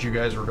that you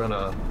guys were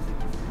gonna...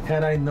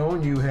 Had I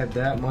known you had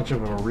that much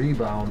of a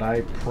rebound,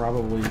 I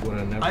probably would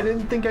have never... I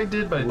didn't think I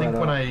did, but I think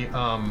when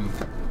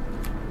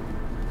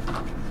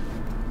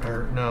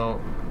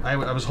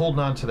I was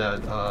holding on to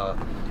that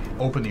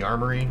open the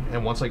armory,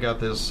 and once I got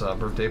this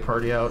birthday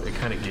party out, it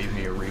kind of gave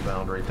me a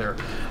rebound right there.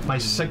 My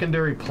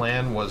secondary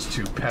plan was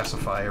to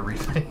pacify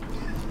everything.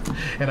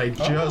 And I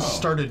just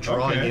started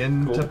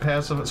drawing to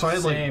pacify. So I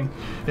had Same.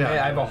 Yeah. I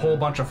have a whole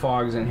bunch of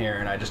fogs in here,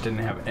 and I just didn't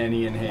have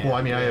any in hand. Well,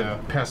 I mean, I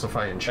have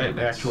pacify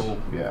enchantments. Actual,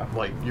 yeah.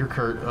 Like your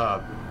card,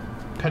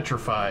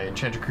 Petrify.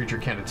 Enchant your creature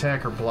can't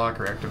attack or block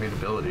or activate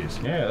abilities.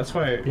 Yeah, that's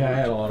why. Yeah, I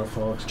had a lot of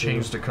fogs. too.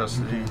 Change to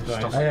custody.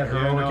 Stuff I had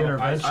heroic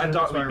intervention. I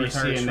thought we'd be That's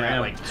why seeing that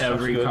retired like tramp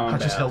every stuff's good.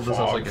 combat. I just held this.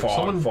 I was like, if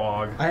someone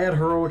fog. I had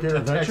heroic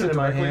intervention in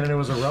my directly. hand, and it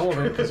was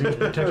irrelevant because he was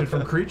protected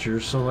from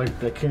creatures, so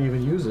like I can't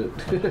even use it.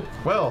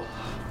 Well,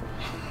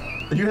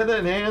 you had that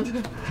in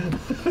hand?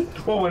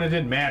 Well, when it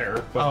didn't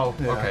matter. But, Oh,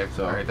 yeah, okay.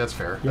 So. All right, that's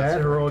fair. Yeah, I That's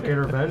had fair. heroic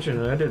intervention,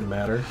 and that didn't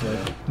matter.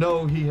 Like,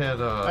 No, he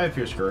had I had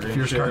Fierce Guardian.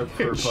 Fierce ship,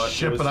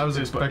 Guardian, but I was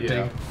expecting.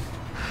 Yeah.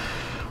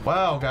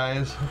 Wow,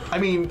 guys. I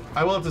mean,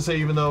 I will have to say,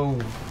 even though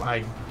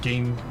I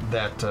gained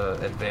that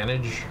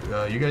advantage,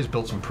 you guys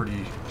built some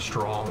pretty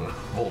strong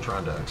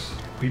Voltron decks.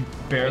 We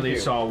barely Thank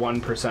you. saw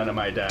 1% of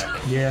my deck.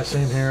 yeah,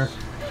 same here.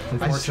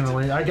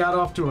 Unfortunately, I got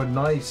off to a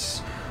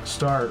nice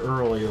start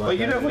early. Like But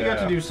you definitely got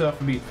Yeah. to do stuff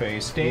and beat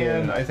face.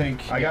 Dan, Yeah. I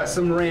think. I got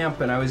some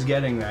ramp and I was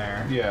getting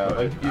there. Yeah,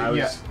 but I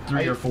was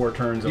 3 or 4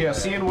 turns away. Yeah,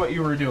 seeing what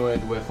you were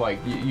doing with like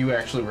you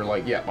actually were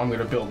like, yeah, I'm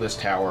gonna build this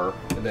tower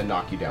and then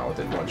knock you down with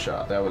it in one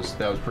shot. That was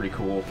pretty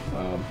cool.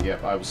 Yeah,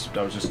 I was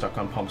just stuck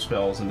on pump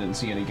spells and didn't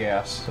see any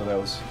gas, so that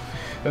was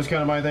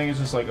kind of my thing. It's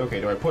just like,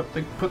 okay, do I put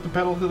the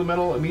pedal to the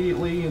metal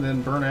immediately and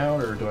then burn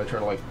out, or do I try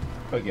to like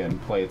again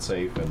play it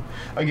safe? And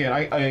again,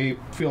 I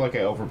feel like I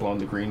overblown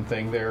the green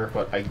thing there,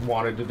 but I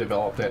wanted to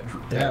develop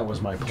that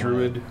was my plan.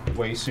 druid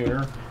way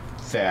sooner.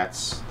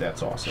 That's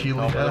awesome.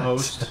 Healing Help the decks.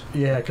 host.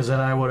 Yeah, because then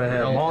I would have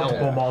had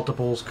Yeah.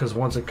 multiples. Because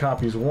once it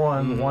copies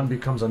one, one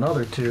becomes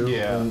another 2.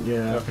 Yeah. and,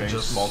 yeah. Okay.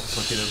 Just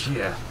multiplicative.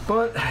 Yeah.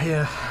 But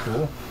yeah,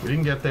 Cool. We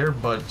didn't get there,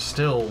 but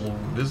still,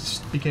 this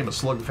became a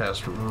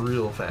slugfest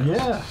real fast.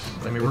 yeah.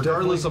 I mean, It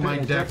regardless of my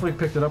definitely- it deck definitely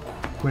picked it up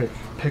quick.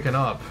 picking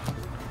up,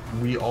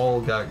 we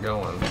all got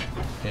going.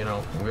 You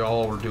know, we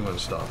all were doing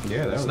stuff. Yeah,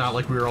 that it's was- not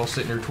like we were all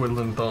sitting here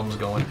twiddling thumbs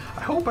going,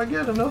 I hope I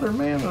get another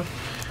mana.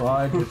 Well,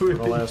 I did for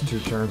the last 2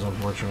 turns,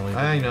 unfortunately.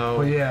 I know.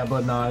 But yeah,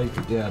 but no,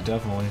 yeah,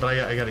 definitely. But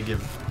I got to give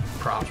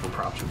props where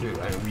props are due.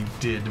 I mean, we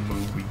did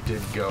move, we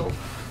did go.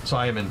 So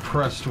I am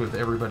impressed with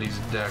everybody's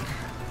deck.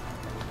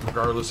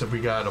 Regardless if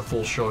we got a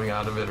full showing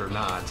out of it or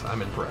not,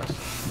 I'm impressed.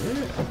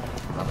 Yeah.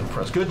 I'm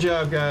impressed. Good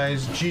job,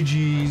 guys.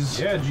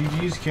 GG's. Yeah,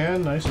 GG's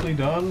Ken, nicely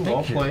done,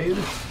 well you. played.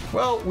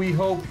 Well, we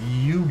hope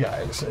you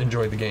guys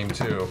enjoyed the game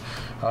too.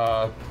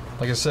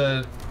 Like I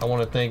said, I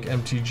want to thank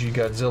MTG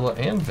Godzilla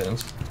and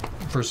Vince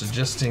for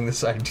suggesting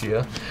this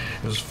idea.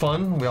 It was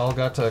fun. We all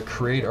got to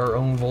create our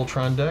own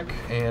Voltron deck,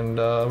 and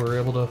we were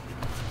able to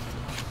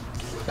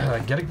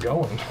get it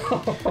going.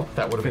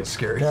 That would have been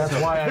scary. That's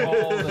why I.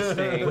 All the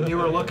same. When you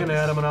were looking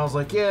at them, and I was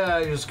like, "Yeah,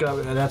 I just got."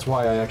 And that's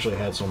why I actually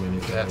had so many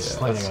things. That's-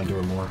 Planning on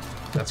doing more.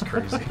 That's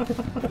crazy.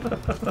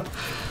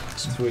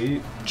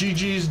 Sweet.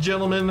 GG's,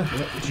 gentlemen. Yep,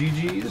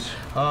 GG's.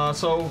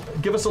 So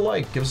give us a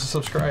like, give us a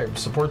subscribe.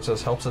 Supports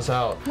us, helps us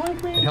out.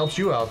 It helps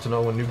you out to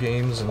know when new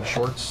games and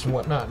shorts and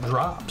whatnot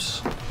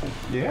drops.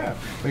 Yeah.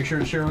 Make sure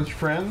to share with your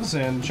friends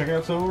and check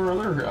out some of our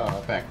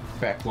other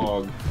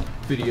backlog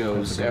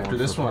videos after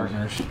this one.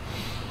 Partners.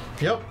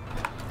 Yep.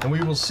 And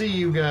we will see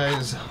you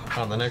guys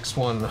on the next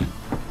one.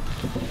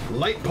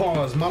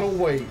 Light-Paws, mono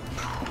white.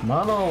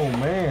 Mono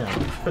man.